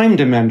the time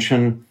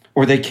dimension,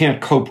 or they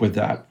can't cope with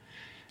that.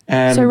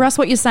 And so, Russ,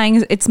 what you're saying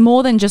is it's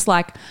more than just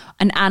like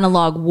an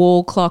analog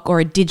wall clock or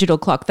a digital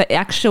clock, the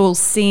actual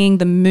seeing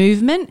the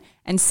movement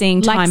and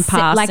seeing time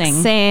passing.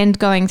 Like sand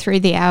going through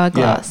the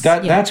hourglass.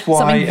 That's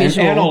why an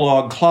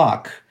analog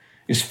clock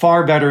is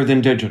far better than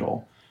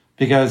digital.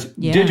 Because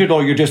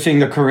digital, you're just seeing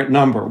the current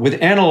number.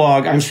 With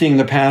analog, I'm seeing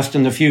the past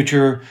and the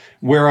future,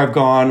 where I've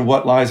gone,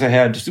 what lies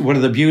ahead. One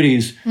of the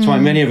beauties, that's why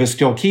many of us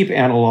still keep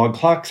analog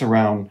clocks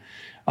around,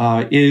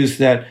 is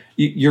that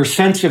your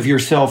sense of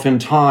yourself in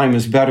time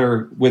is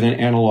better with an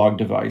analog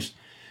device.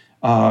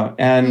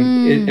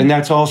 And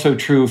that's also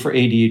true for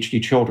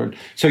ADHD children.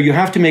 So you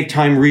have to make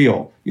time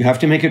real. You have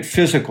to make it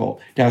physical.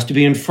 It has to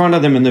be in front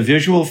of them in the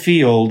visual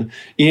field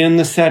in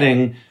the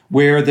setting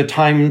where the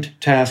timed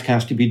task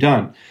has to be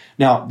done.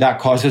 Now, that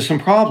causes some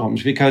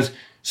problems because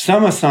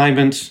some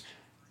assignments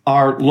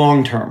are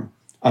long-term.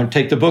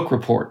 Take the book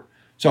report.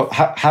 So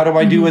how do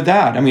I do with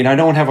that? I mean, I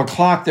don't have a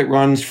clock that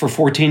runs for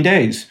 14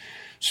 days.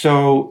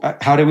 So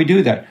how do we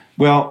do that?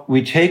 Well,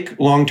 we take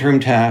long-term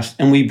tasks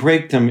and we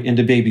break them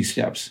into baby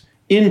steps,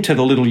 into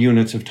the little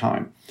units of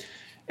time.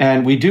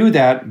 And we do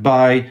that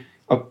by,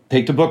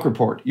 take the book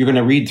report. You're going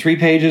to read 3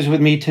 pages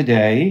with me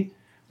today.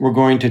 We're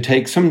going to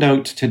take some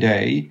notes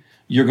today.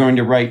 You're going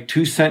to write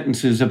 2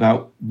 sentences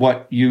about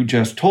what you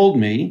just told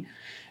me.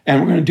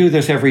 And we're going to do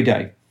this every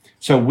day.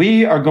 So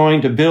we are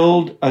going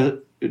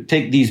to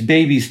take these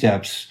baby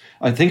steps.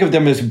 I think of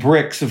them as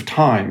bricks of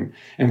time.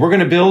 And we're going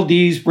to build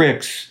these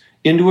bricks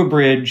into a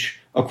bridge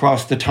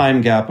across the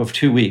time gap of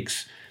 2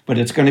 weeks. But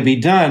it's going to be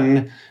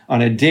done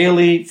on a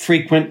daily,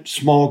 frequent,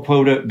 small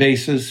quota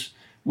basis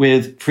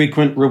with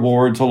frequent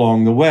rewards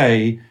along the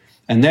way.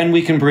 And then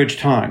we can bridge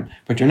time.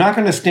 But you're not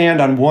going to stand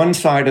on one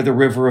side of the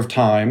river of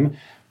time,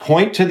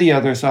 point to the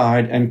other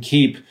side, and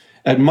keep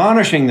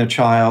admonishing the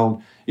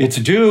child. It's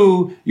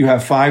due. You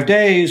have 5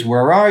 days.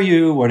 Where are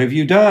you? What have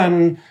you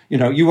done?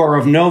 You are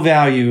of no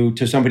value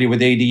to somebody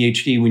with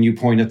ADHD when you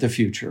point at the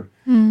future.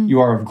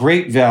 You are of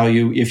great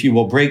value if you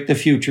will break the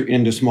future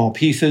into small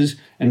pieces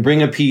and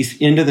bring a piece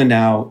into the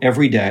now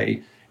every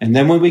day. And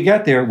then when we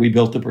get there, we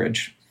built the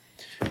bridge.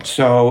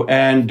 So,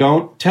 and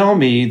don't tell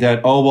me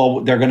that,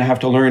 they're going to have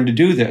to learn to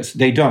do this.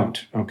 They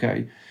don't,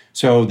 okay?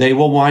 So they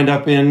will wind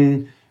up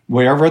in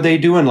whatever they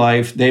do in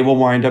life, they will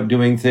wind up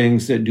doing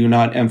things that do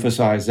not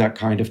emphasize that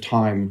kind of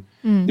time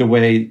the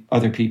way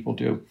other people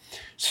do.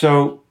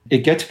 So it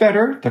gets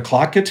better. The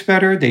clock gets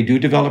better. They do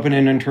develop an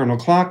internal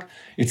clock.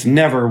 It's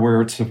never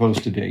where it's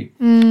supposed to be.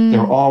 They're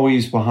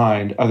always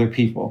behind other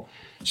people.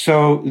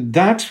 So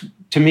that's,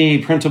 to me,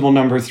 principle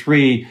number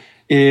 3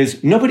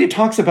 is nobody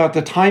talks about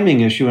the timing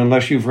issue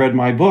unless you've read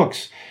my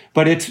books.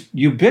 But it's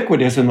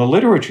ubiquitous in the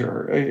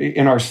literature,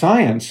 in our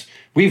science.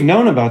 We've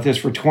known about this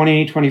for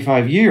 20,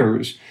 25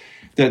 years,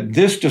 that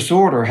this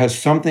disorder has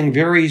something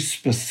very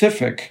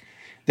specific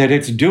that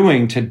it's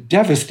doing to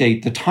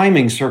devastate the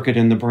timing circuit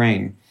in the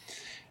brain.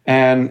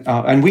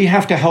 And we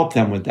have to help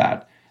them with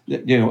that.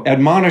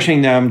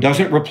 Admonishing them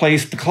doesn't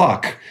replace the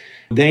clock.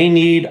 They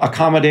need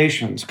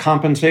accommodations,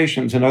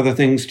 compensations, and other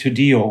things to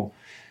deal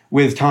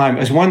with time.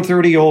 As one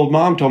 30-year-old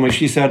mom told me,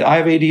 she said, I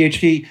have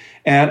ADHD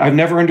and I've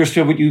never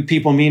understood what you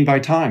people mean by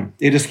time.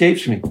 It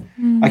escapes me.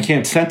 I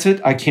can't sense it.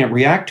 I can't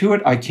react to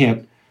it. I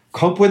can't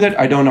cope with it.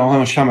 I don't know how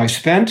much time I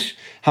spent,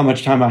 how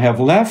much time I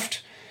have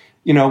left.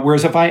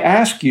 Whereas if I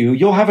ask you,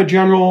 you'll have a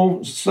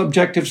general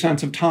subjective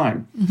sense of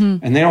time.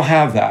 And they don't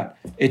have that.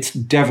 It's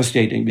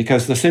devastating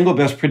because the single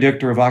best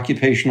predictor of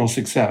occupational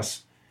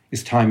success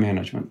is time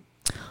management.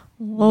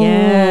 Oh,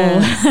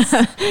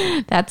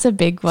 yes. That's a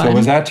big one. So what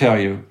does that tell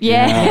you?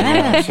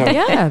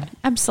 Yeah,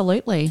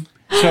 absolutely.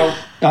 So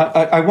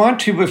I want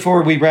to,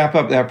 before we wrap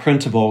up that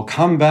principle,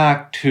 come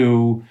back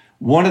to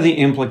one of the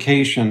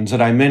implications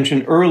that I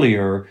mentioned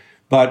earlier,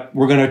 but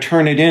we're going to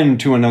turn it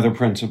into another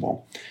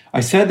principle.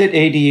 I said that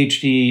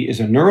ADHD is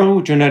a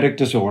neurogenetic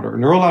disorder,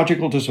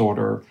 neurological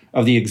disorder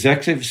of the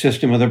executive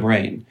system of the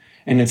brain,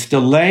 and it's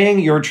delaying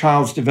your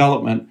child's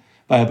development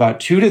by about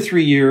 2 to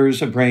 3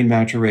 years of brain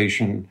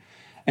maturation.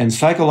 And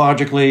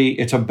psychologically,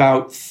 it's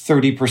about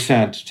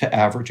 30% to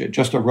average it,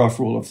 just a rough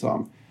rule of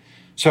thumb.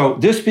 So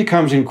this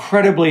becomes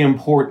incredibly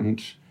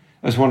important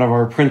as one of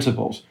our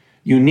principles.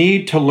 You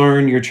need to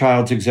learn your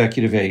child's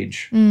executive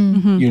age.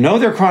 You know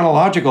their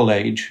chronological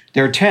age,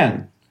 they're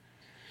 10.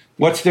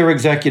 What's their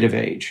executive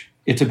age?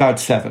 It's about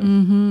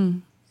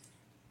 7.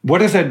 What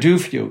does that do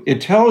for you?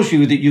 It tells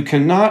you that you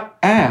cannot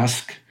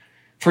ask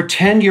for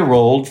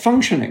 10-year-old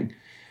functioning.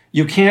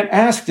 You can't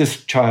ask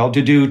this child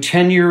to do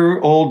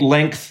 10-year-old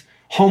length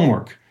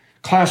homework,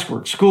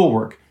 classwork,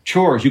 schoolwork,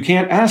 chores. You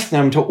can't ask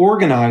them to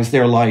organize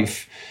their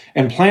life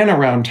and plan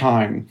around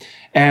time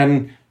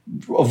and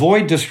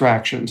avoid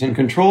distractions and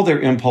control their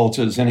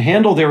impulses and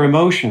handle their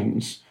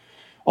emotions.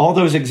 All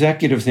those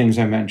executive things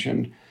I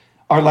mentioned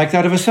are like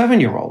that of a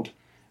 7-year-old.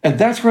 And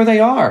that's where they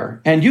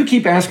are. And you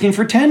keep asking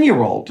for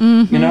 10-year-old.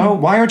 You know,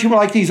 why aren't you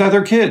like these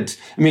other kids?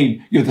 I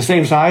mean, you're the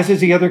same size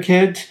as the other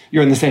kids.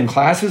 You're in the same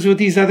classes with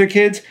these other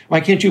kids. Why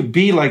can't you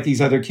be like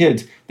these other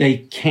kids? They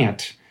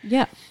can't.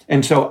 Yeah.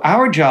 And so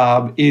our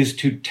job is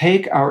to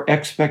take our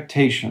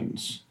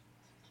expectations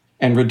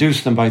and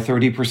reduce them by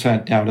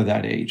 30% down to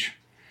that age.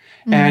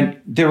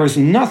 And there is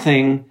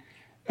nothing,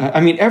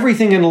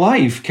 everything in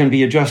life can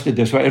be adjusted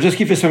this way. I'll just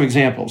give you some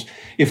examples.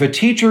 If a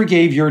teacher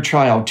gave your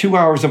child 2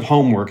 hours of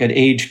homework at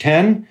age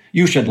 10,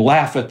 you should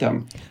laugh at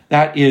them.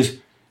 That is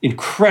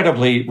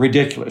incredibly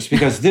ridiculous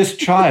because this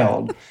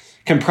child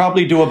can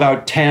probably do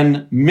about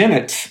 10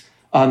 minutes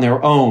on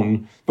their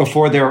own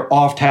before they're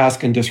off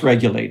task and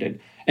dysregulated.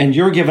 And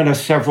you're giving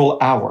us several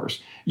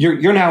hours.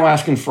 You're now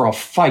asking for a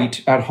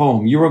fight at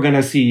home. You are going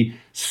to see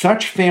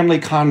such family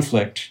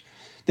conflict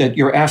that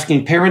you're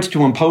asking parents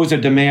to impose a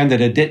demand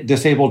that a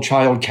disabled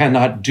child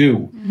cannot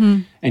do.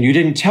 And you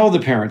didn't tell the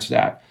parents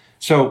that.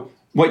 So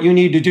what you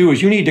need to do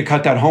is you need to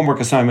cut that homework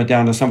assignment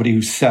down to somebody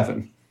who's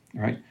 7,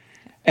 right?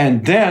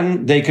 And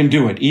then they can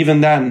do it.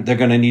 Even then, they're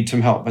going to need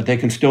some help, but they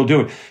can still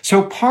do it.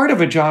 So part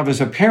of a job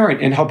as a parent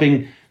in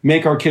helping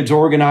make our kids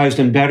organized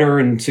and better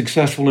and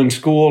successful in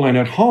school and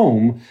at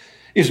home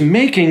is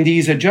making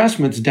these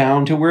adjustments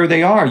down to where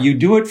they are. You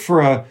do it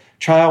for a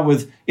child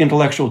with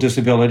intellectual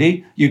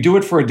disability. You do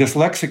it for a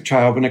dyslexic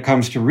child when it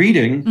comes to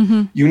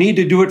reading. You need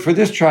to do it for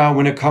this child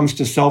when it comes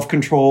to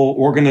self-control,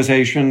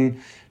 organization,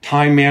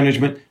 time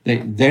management. They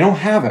don't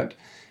have it.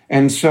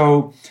 And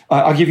so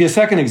I'll give you a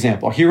second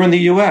example. Here in the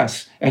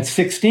U.S., at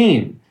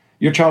 16,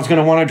 your child's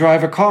going to want to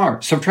drive a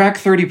car.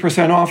 Subtract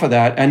 30% off of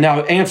that, and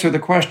now answer the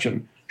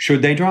question,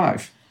 should they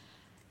drive?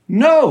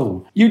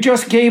 No, you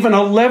just gave an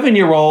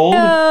 11-year-old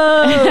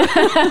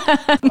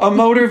a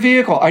motor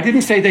vehicle. I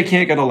didn't say they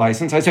can't get a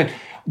license. I said,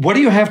 what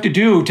do you have to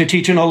do to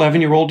teach an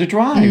 11-year-old to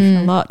drive?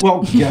 A lot.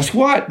 Well, guess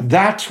what?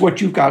 That's what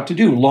you've got to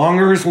do.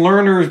 Learner's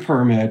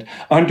permit,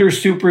 under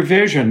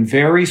supervision,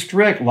 very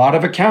strict, a lot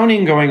of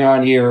accounting going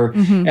on here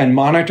and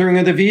monitoring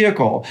of the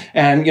vehicle.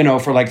 And,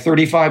 for like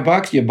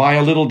 $35, you buy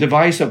a little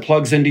device that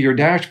plugs into your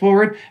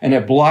dashboard and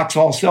it blocks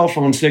all cell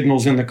phone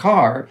signals in the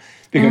car.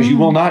 Because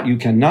you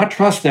cannot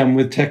trust them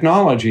with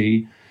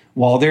technology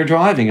while they're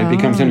driving. It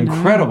becomes an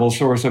incredible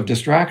source of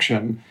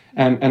distraction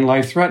and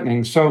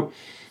life-threatening. So,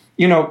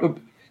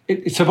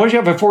 suppose you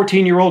have a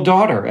 14-year-old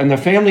daughter and the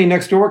family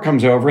next door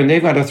comes over and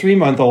they've got a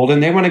 3-month-old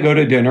and they want to go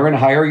to dinner and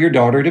hire your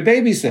daughter to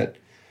babysit.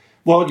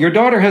 Well, your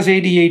daughter has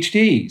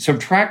ADHD.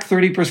 Subtract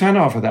 30%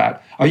 off of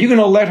that. Are you going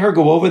to let her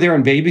go over there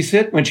and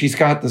babysit when she's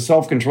got the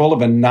self-control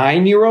of a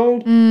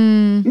 9-year-old?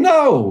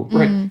 No.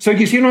 Right. So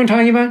you see what I'm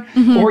talking about?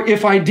 Or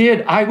if I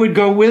did, I would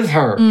go with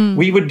her.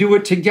 We would do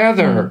it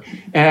together.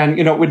 And,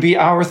 it would be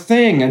our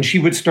thing. And she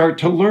would start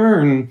to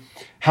learn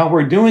how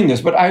we're doing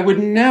this. But I would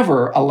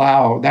never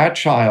allow that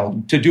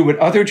child to do what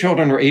other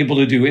children are able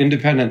to do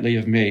independently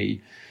of me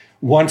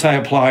once I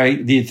apply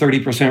the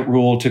 30%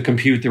 rule to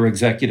compute their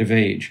executive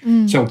age.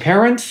 So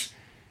parents,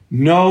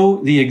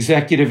 know the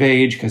executive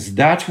age because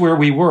that's where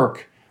we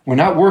work. We're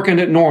not working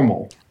at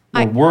normal.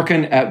 We're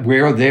working at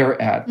where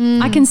they're at.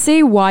 I can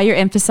see why you're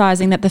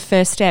emphasizing that the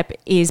first step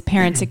is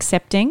parents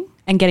accepting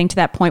and getting to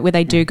that point where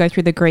they do go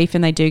through the grief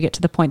and they do get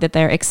to the point that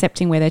they're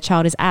accepting where their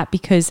child is at,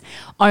 because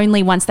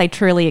only once they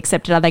truly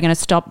accept it are they going to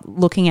stop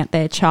looking at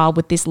their child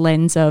with this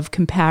lens of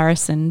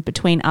comparison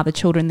between other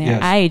children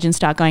their age and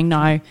start going,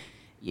 no,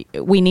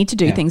 we need to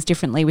do things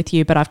differently with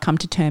you, but I've come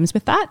to terms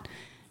with that.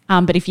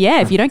 But if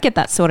you don't get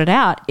that sorted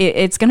out,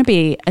 it's going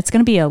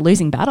to be a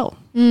losing battle.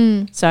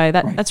 So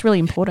that's really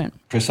important.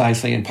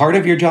 Precisely. And part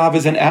of your job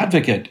as an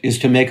advocate is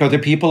to make other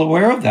people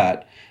aware of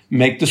that.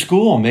 Make the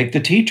school, make the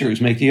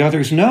teachers, make the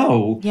others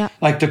know.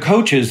 Like the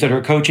coaches that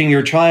are coaching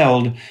your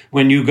child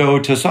when you go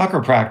to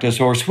soccer practice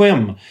or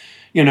swim.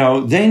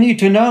 They need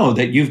to know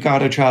that you've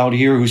got a child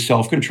here whose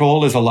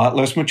self-control is a lot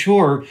less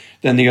mature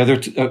than the other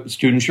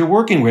students you're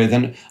working with.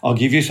 And I'll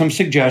give you some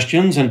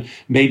suggestions, and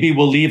maybe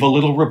we'll leave a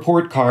little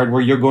report card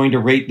where you're going to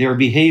rate their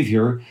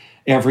behavior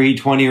every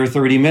 20 or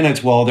 30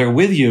 minutes while they're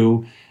with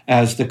you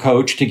as the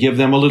coach to give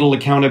them a little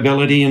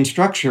accountability and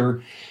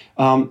structure.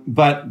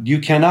 But you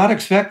cannot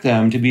expect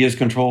them to be as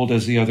controlled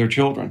as the other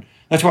children.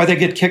 That's why they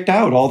get kicked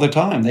out all the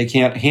time. They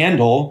can't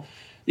handle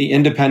the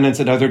independence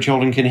that other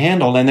children can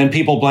handle, and then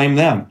people blame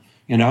them.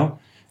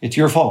 It's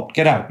your fault.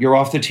 Get out. You're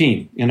off the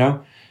team,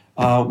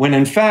 when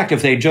in fact,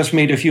 if they just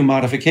made a few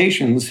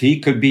modifications, he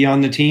could be on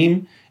the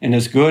team and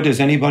as good as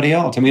anybody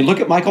else. I mean, look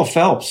at Michael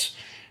Phelps,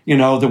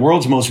 the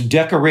world's most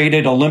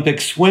decorated Olympic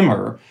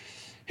swimmer.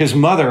 His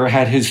mother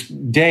had his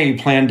day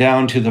planned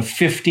down to the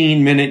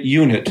 15-minute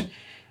unit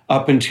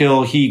up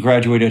until he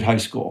graduated high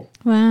school.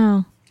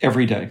 Wow.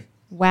 Every day.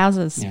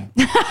 Wowzers. Yeah.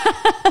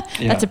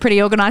 That's a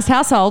pretty organized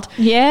household.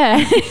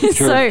 Yeah.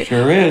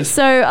 Sure is.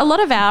 So a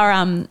lot of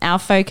our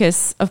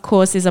focus, of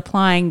course, is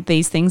applying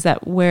these things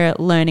that we're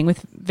learning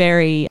with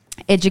very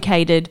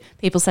educated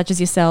people such as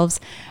yourselves.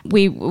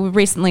 We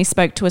recently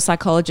spoke to a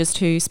psychologist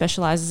who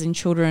specializes in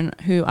children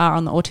who are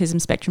on the autism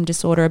spectrum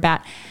disorder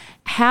about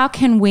how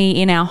can we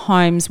in our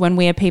homes, when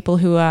we are people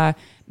who are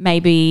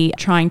maybe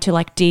trying to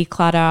like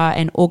declutter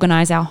and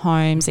organize our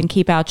homes and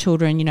keep our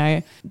children, you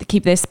know,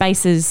 keep their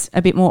spaces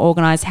a bit more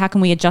organized, how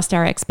can we adjust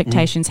our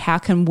expectations? How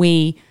can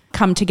we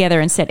come together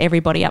and set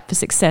everybody up for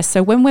success?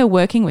 So when we're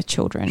working with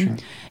children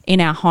in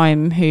our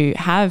home who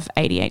have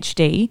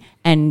ADHD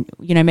and,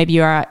 you know, maybe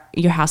your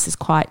house is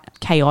quite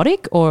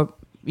chaotic or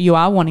you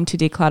are wanting to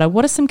declutter,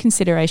 what are some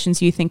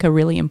considerations you think are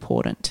really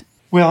important?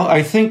 Well,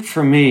 I think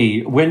for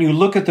me, when you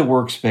look at the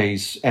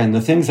workspace and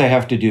the things I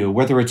have to do,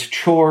 whether it's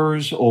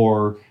chores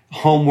or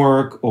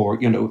homework or,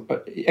 you know,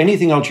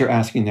 anything else you're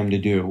asking them to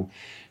do,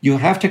 you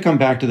have to come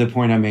back to the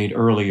point I made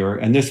earlier.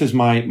 And this is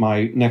my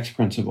next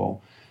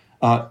principle.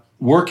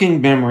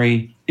 Working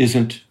memory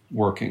isn't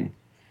working.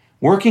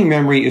 Working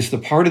memory is the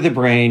part of the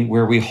brain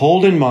where we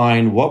hold in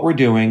mind what we're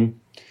doing,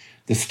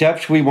 the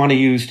steps we want to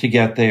use to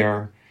get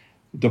there,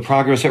 the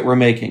progress that we're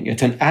making.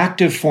 It's an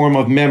active form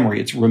of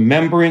memory. It's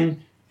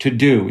remembering to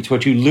do. It's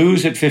what you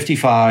lose at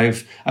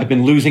 55. I've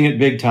been losing it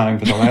big time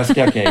for the last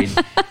decade.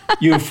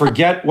 You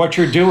forget what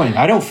you're doing.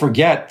 I don't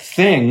forget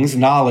things,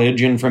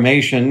 knowledge,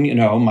 information, you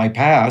know, my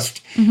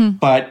past.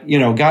 But, you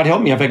know, God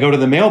help me if I go to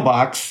the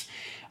mailbox,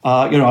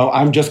 you know,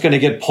 I'm just going to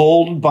get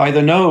pulled by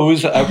the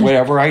nose at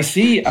whatever I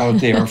see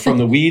out there, from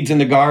the weeds in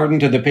the garden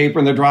to the paper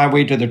in the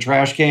driveway to the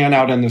trash can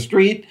out in the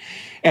street.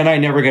 And I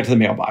never get to the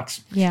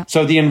mailbox. Yeah.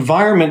 So the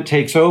environment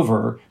takes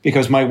over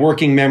because my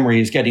working memory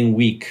is getting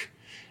weak.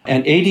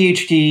 And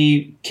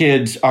ADHD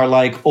kids are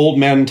like old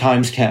men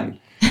times 10.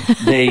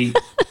 They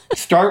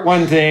start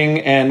one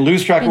thing and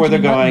lose track of where they're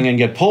going and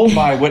get pulled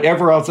by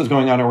whatever else is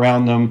going on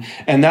around them.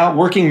 And now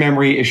working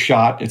memory is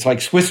shot. It's like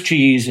Swiss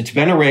cheese. It's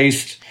been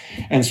erased.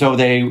 And so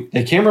they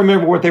can't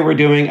remember what they were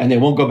doing and they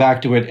won't go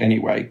back to it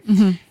anyway.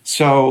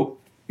 So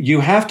you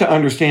have to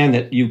understand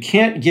that you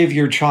can't give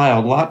your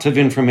child lots of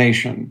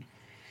information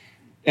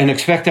and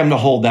expect them to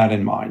hold that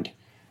in mind.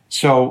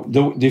 So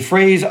the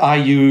phrase I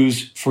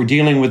use for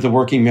dealing with the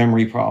working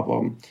memory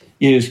problem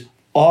is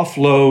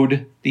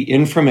offload the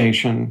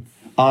information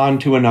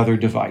onto another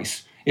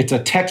device. It's a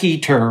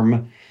techie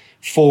term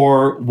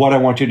for what I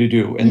want you to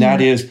do. And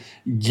that is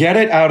get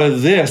it out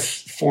of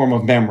this form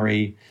of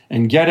memory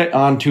and get it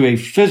onto a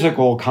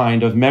physical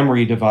kind of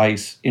memory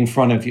device in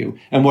front of you.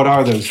 And what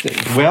are those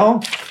things?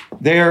 Well,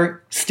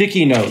 they're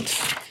sticky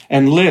notes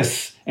and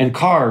lists and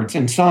cards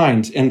and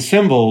signs and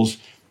symbols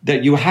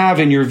that you have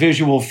in your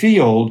visual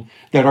field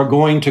that are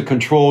going to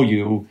control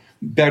you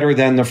better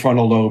than the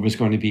frontal lobe is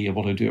going to be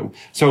able to do.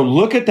 So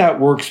look at that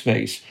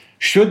workspace.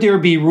 Should there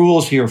be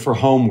rules here for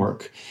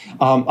homework?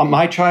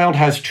 My child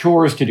has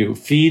chores to do: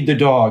 feed the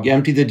dog,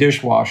 empty the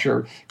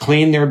dishwasher,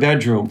 clean their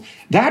bedroom.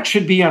 That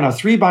should be on a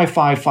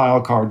 3x5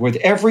 file card with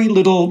every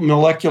little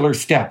molecular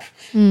step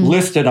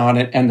listed on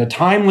it and the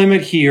time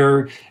limit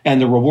here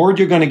and the reward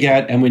you're going to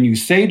get. And when you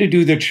say to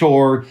do the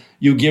chore,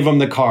 you give them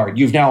the card.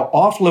 You've now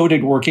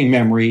offloaded working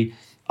memory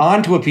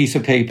onto a piece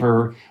of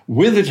paper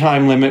with a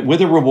time limit,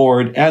 with a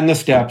reward and the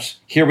steps.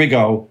 Here we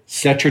go.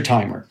 Set your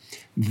timer.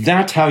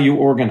 That's how you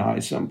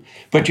organize them.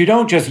 But you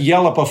don't just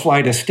yell up a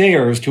flight of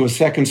stairs to a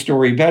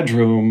second-story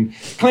bedroom,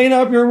 clean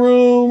up your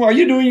room, are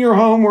you doing your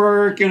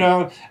homework, you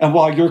know, and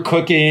while you're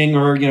cooking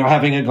or, you know,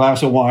 having a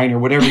glass of wine or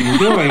whatever you're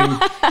doing.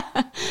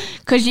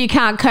 Because you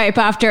can't cope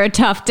after a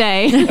tough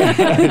day.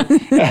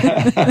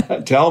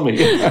 Tell me.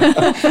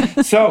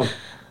 So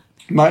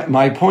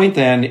my point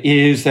then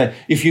is that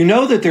if you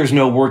know that there's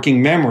no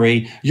working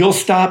memory, you'll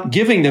stop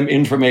giving them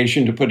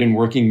information to put in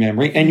working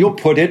memory and you'll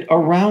put it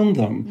around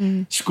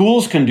them.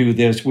 Schools can do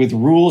this with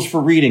rules for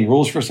reading,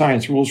 rules for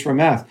science, rules for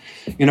math.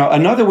 You know,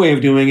 another way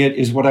of doing it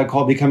is what I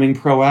call becoming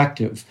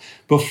proactive.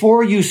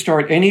 Before you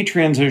start any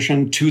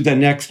transition to the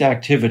next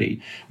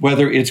activity,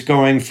 whether it's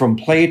going from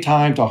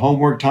playtime to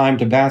homework time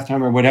to bath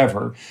time or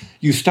whatever,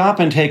 you stop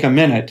and take a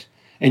minute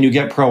and you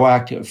get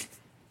proactive.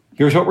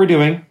 Here's what we're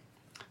doing.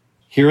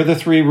 Here are the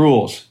 3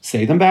 rules.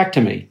 Say them back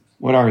to me.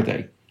 What are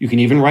they? You can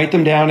even write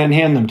them down and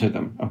hand them to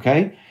them,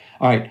 okay?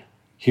 All right,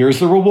 here's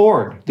the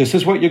reward. This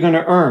is what you're going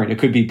to earn. It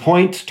could be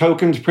points,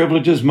 tokens,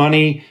 privileges,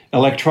 money,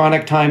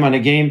 electronic time on a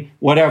game,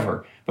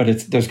 whatever.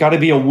 But there's got to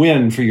be a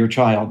win for your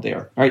child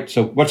there. All right,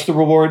 so what's the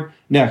reward?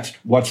 Next,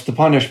 what's the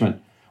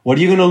punishment? What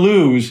are you going to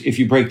lose if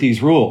you break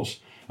these rules?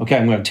 Okay,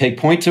 I'm going to take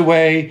points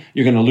away.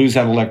 You're going to lose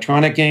that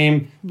electronic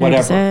game,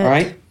 whatever, all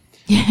right?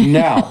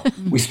 Now,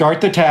 we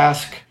start the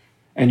task.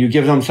 And you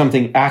give them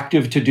something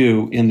active to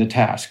do in the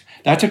task.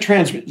 That's a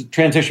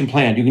transition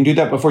plan. You can do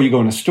that before you go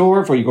in a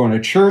store, before you go in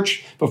a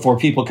church, before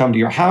people come to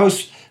your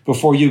house,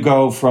 before you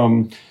go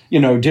from, you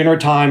know, dinner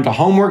time to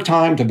homework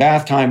time to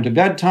bath time to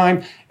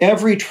bedtime.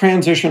 Every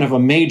transition of a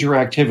major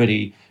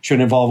activity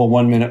should involve a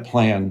 1-minute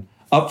plan.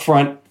 Up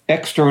front,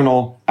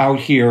 external, out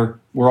here,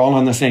 we're all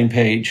on the same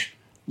page.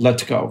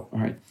 Let's go. All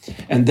right.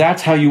 And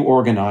that's how you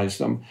organize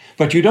them.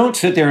 But you don't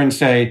sit there and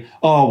say,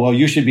 oh, well,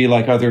 you should be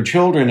like other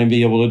children and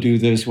be able to do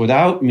this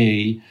without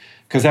me,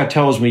 because that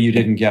tells me you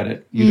didn't get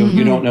it.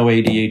 You don't know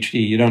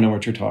ADHD. You don't know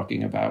what you're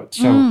talking about.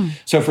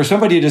 So for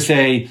somebody to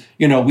say,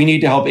 we need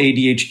to help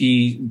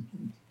ADHD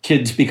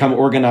kids become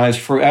organized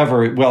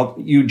forever, well,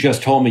 you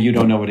just told me you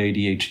don't know what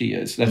ADHD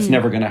is. That's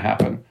never going to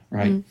happen,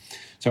 right?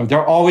 So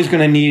they're always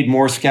going to need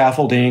more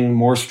scaffolding,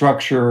 more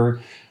structure,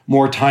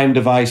 more time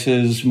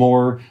devices,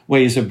 more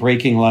ways of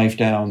breaking life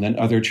down than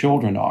other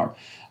children are.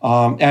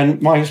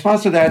 And my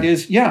response to that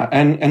is, yeah,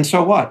 and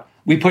so what?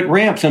 We put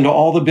ramps into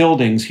all the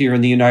buildings here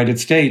in the United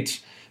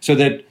States so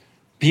that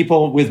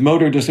people with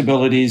motor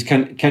disabilities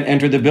can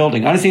enter the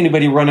building. I don't see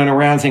anybody running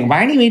around saying,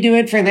 why do we do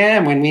it for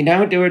them when we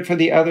don't do it for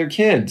the other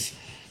kids?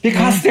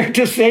 Because they're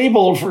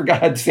disabled, for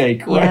God's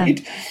sake,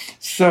 right? Yeah.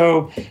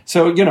 So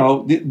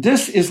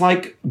this is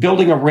like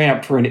building a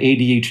ramp for an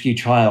ADHD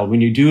child when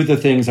you do the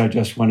things I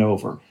just went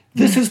over.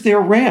 This is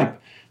their ramp.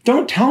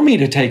 Don't tell me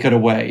to take it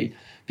away,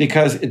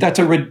 because that's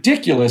a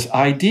ridiculous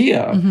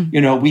idea.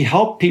 We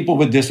help people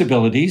with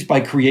disabilities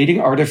by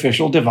creating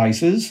artificial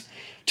devices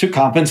to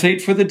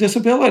compensate for the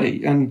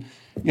disability. And,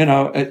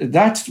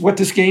 that's what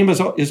this game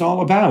is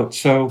all about.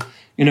 So,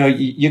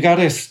 you got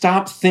to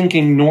stop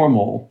thinking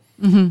normal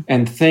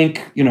and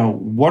think,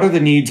 what are the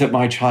needs that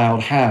my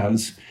child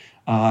has?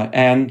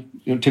 And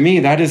to me,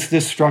 that is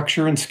this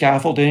structure and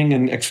scaffolding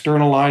and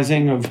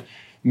externalizing of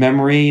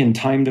memory and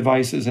time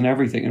devices and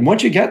everything. And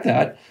once you get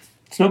that,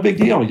 it's no big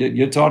deal.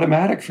 It's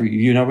automatic for you.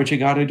 You know what you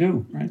got to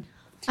do, right?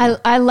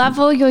 I love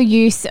all your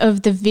use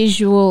of the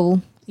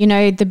visual,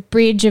 the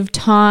bridge of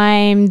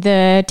time,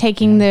 the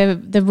taking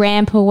the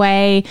ramp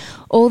away,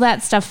 all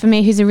that stuff for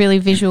me, who's a really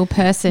visual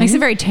person. Makes it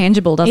very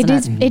tangible, doesn't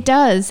it? It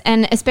does.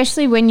 And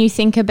especially when you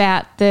think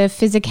about the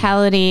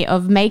physicality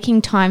of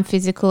making time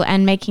physical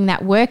and making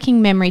that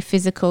working memory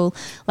physical,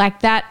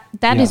 like that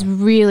is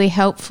really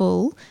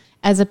helpful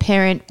as a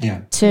parent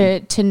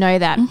to know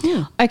that.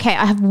 Okay,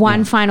 I have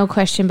one final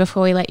question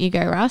before we let you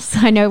go, Russ.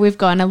 I know we've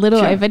gone a little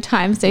over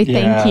time, so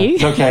thank you.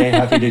 It's okay,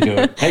 happy to do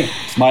it. Hey,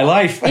 it's my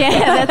life.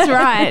 Yeah, that's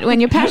right.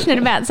 When you're passionate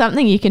about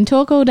something, you can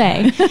talk all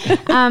day.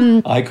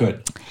 I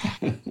could.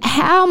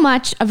 How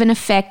much of an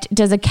effect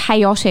does a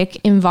chaotic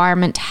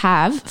environment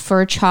have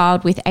for a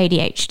child with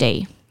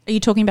ADHD? Are you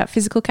talking about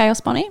physical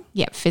chaos, Bonnie?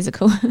 Yep,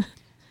 physical.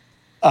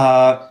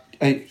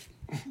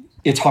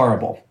 It's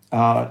horrible.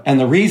 And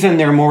the reason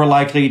they're more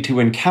likely to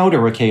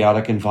encounter a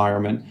chaotic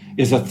environment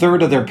is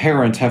 1/3 of their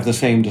parents have the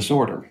same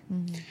disorder.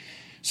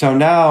 So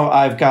now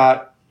I've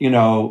got,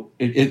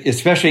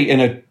 especially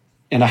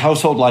in a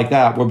household like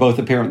that where both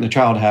the parent and the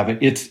child have it,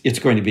 it's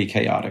going to be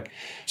chaotic.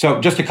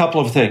 So just a couple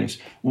of things.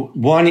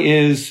 One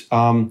is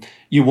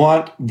you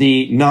want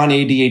the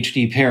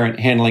non-ADHD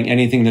parent handling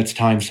anything that's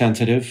time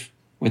sensitive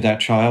with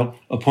that child,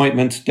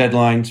 appointments,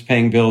 deadlines,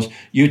 paying bills.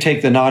 You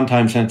take the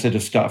non-time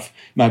sensitive stuff.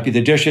 Might be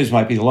the dishes,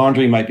 might be the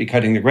laundry, might be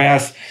cutting the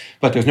grass,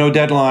 but there's no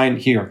deadline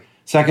here.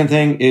 Second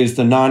thing is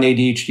the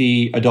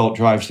non-ADHD adult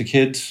drives the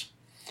kids,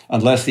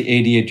 unless the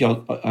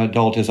ADHD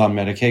adult is on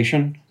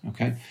medication,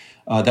 okay?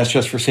 That's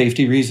just for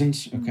safety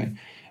reasons, okay?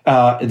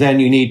 Then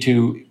you need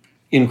to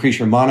increase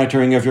your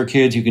monitoring of your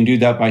kids. You can do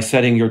that by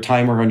setting your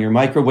timer on your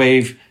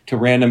microwave to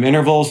random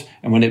intervals,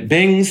 and when it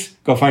bings,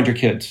 go find your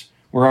kids.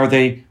 Where are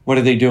they? What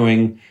are they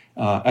doing?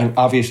 And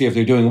obviously, if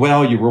they're doing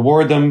well, you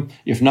reward them.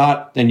 If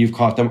not, then you've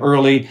caught them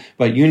early.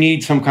 But you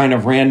need some kind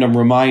of random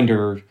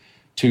reminder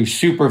to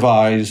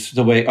supervise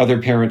the way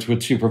other parents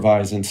would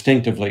supervise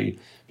instinctively,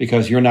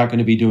 because you're not going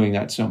to be doing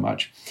that so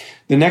much.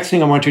 The next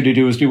thing I want you to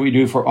do is do what we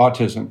do for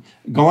autism.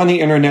 Go on the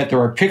internet. There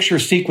are picture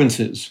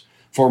sequences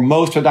for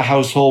most of the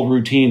household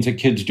routines that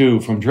kids do,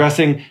 from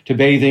dressing to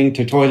bathing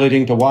to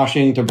toileting to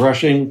washing to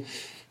brushing.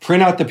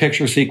 Print out the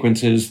picture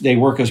sequences. They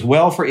work as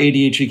well for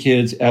ADHD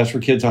kids as for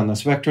kids on the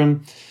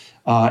spectrum.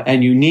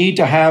 And you need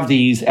to have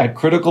these at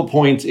critical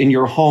points in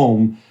your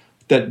home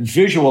that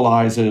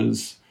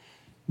visualizes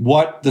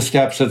what the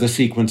steps of the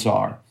sequence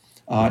are.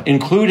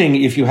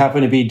 Including if you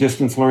happen to be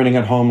distance learning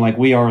at home like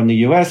we are in the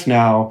US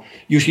now,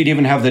 you should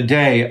even have the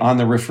day on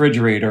the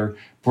refrigerator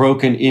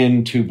broken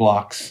into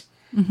blocks.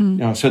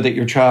 So that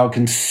your child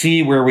can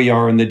see where we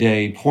are in the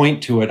day,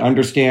 point to it,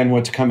 understand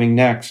what's coming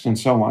next, and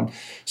so on.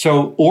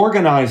 So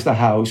organize the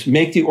house,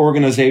 make the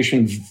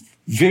organization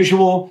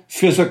visual,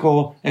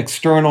 physical,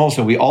 external,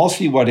 so we all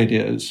see what it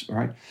is,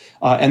 right?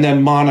 And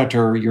then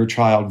monitor your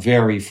child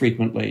very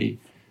frequently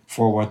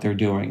for what they're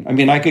doing. I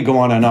mean, I could go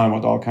on and on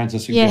with all kinds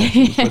of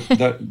suggestions,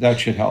 but that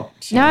should help.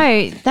 So.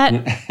 No,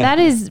 that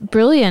is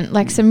brilliant.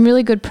 Like some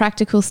really good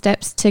practical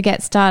steps to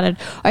get started.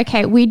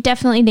 Okay, we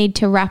definitely need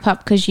to wrap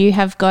up because you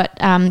have got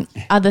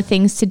other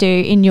things to do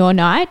in your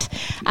night.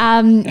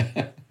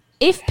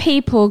 If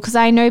people, because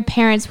I know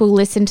parents will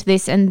listen to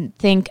this and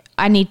think,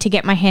 I need to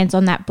get my hands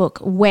on that book,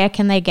 where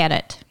can they get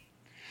it?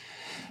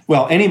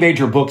 Well, any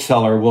major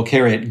bookseller will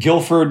carry it.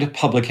 Guilford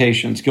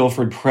Publications,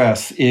 Guilford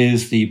Press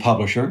is the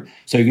publisher.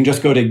 So you can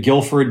just go to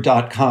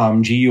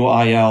guilford.com,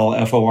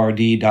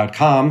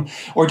 GUILFORD.com,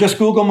 or just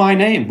Google my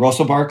name,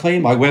 Russell Barkley.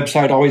 My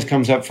website always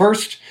comes up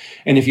first.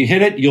 And if you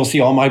hit it, you'll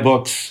see all my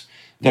books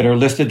that are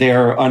listed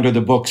there under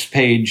the books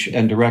page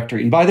and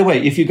directory. And by the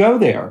way, if you go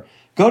there,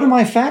 go to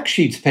my fact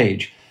sheets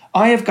page.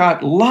 I have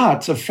got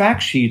lots of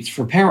fact sheets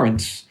for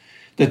parents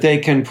that they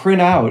can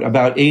print out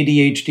about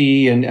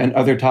ADHD and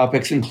other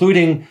topics,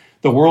 including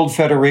the World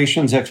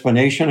Federation's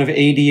explanation of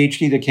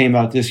ADHD that came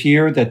out this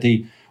year that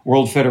the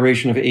World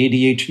Federation of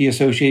ADHD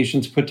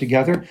Associations put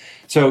together.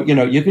 So,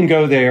 you can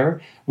go there.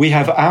 We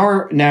have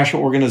our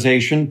national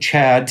organization,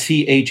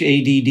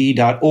 CHADD,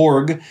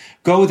 CHADD.org.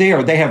 Go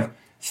there. They have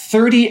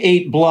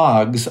 38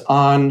 blogs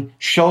on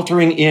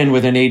sheltering in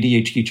with an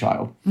ADHD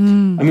child. I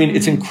mean,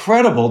 it's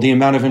incredible the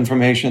amount of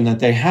information that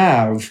they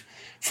have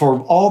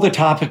for all the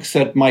topics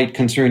that might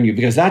concern you,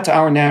 because that's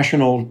our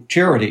national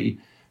charity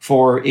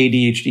for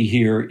ADHD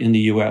here in the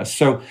U.S.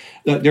 So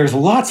there's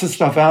lots of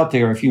stuff out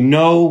there if you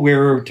know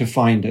where to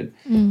find it.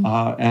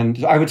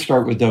 And I would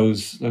start with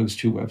those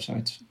two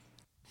websites.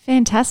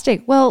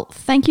 Fantastic. Well,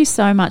 thank you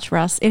so much,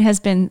 Russ. It has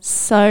been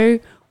so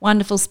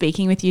wonderful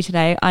speaking with you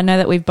today. I know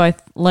that we've both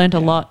learned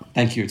a lot.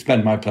 Thank you. It's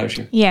been my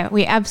pleasure. Yeah,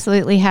 we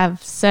absolutely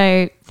have.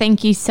 So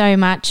thank you so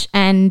much.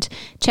 And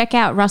check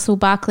out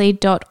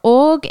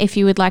russellbarkley.org if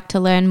you would like to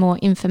learn more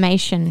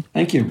information.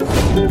 Thank you.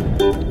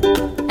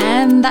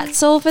 And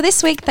that's all for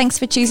this week. Thanks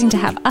for choosing to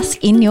have us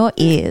in your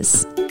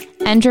ears.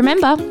 And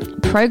remember,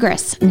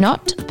 progress,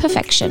 not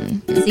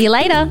perfection. See you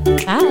later.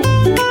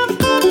 Bye.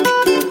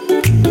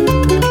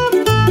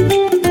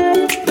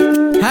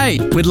 Hey,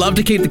 we'd love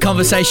to keep the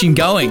conversation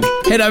going.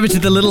 Head over to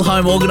the Little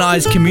Home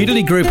Organised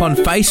community group on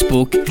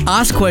Facebook,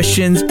 ask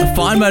questions,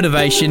 find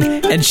motivation,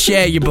 and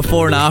share your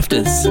before and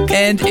afters.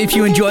 And if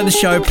you enjoy the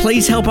show,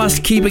 please help us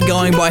keep it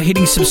going by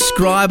hitting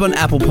subscribe on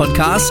Apple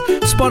Podcasts,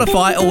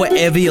 Spotify, or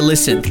wherever you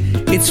listen.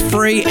 It's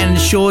free and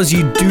ensures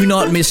you do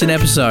not miss an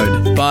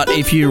episode. But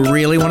if you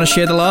really want to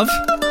share the love,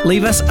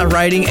 leave us a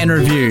rating and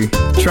review.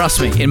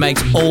 Trust me, it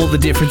makes all the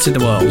difference in the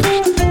world.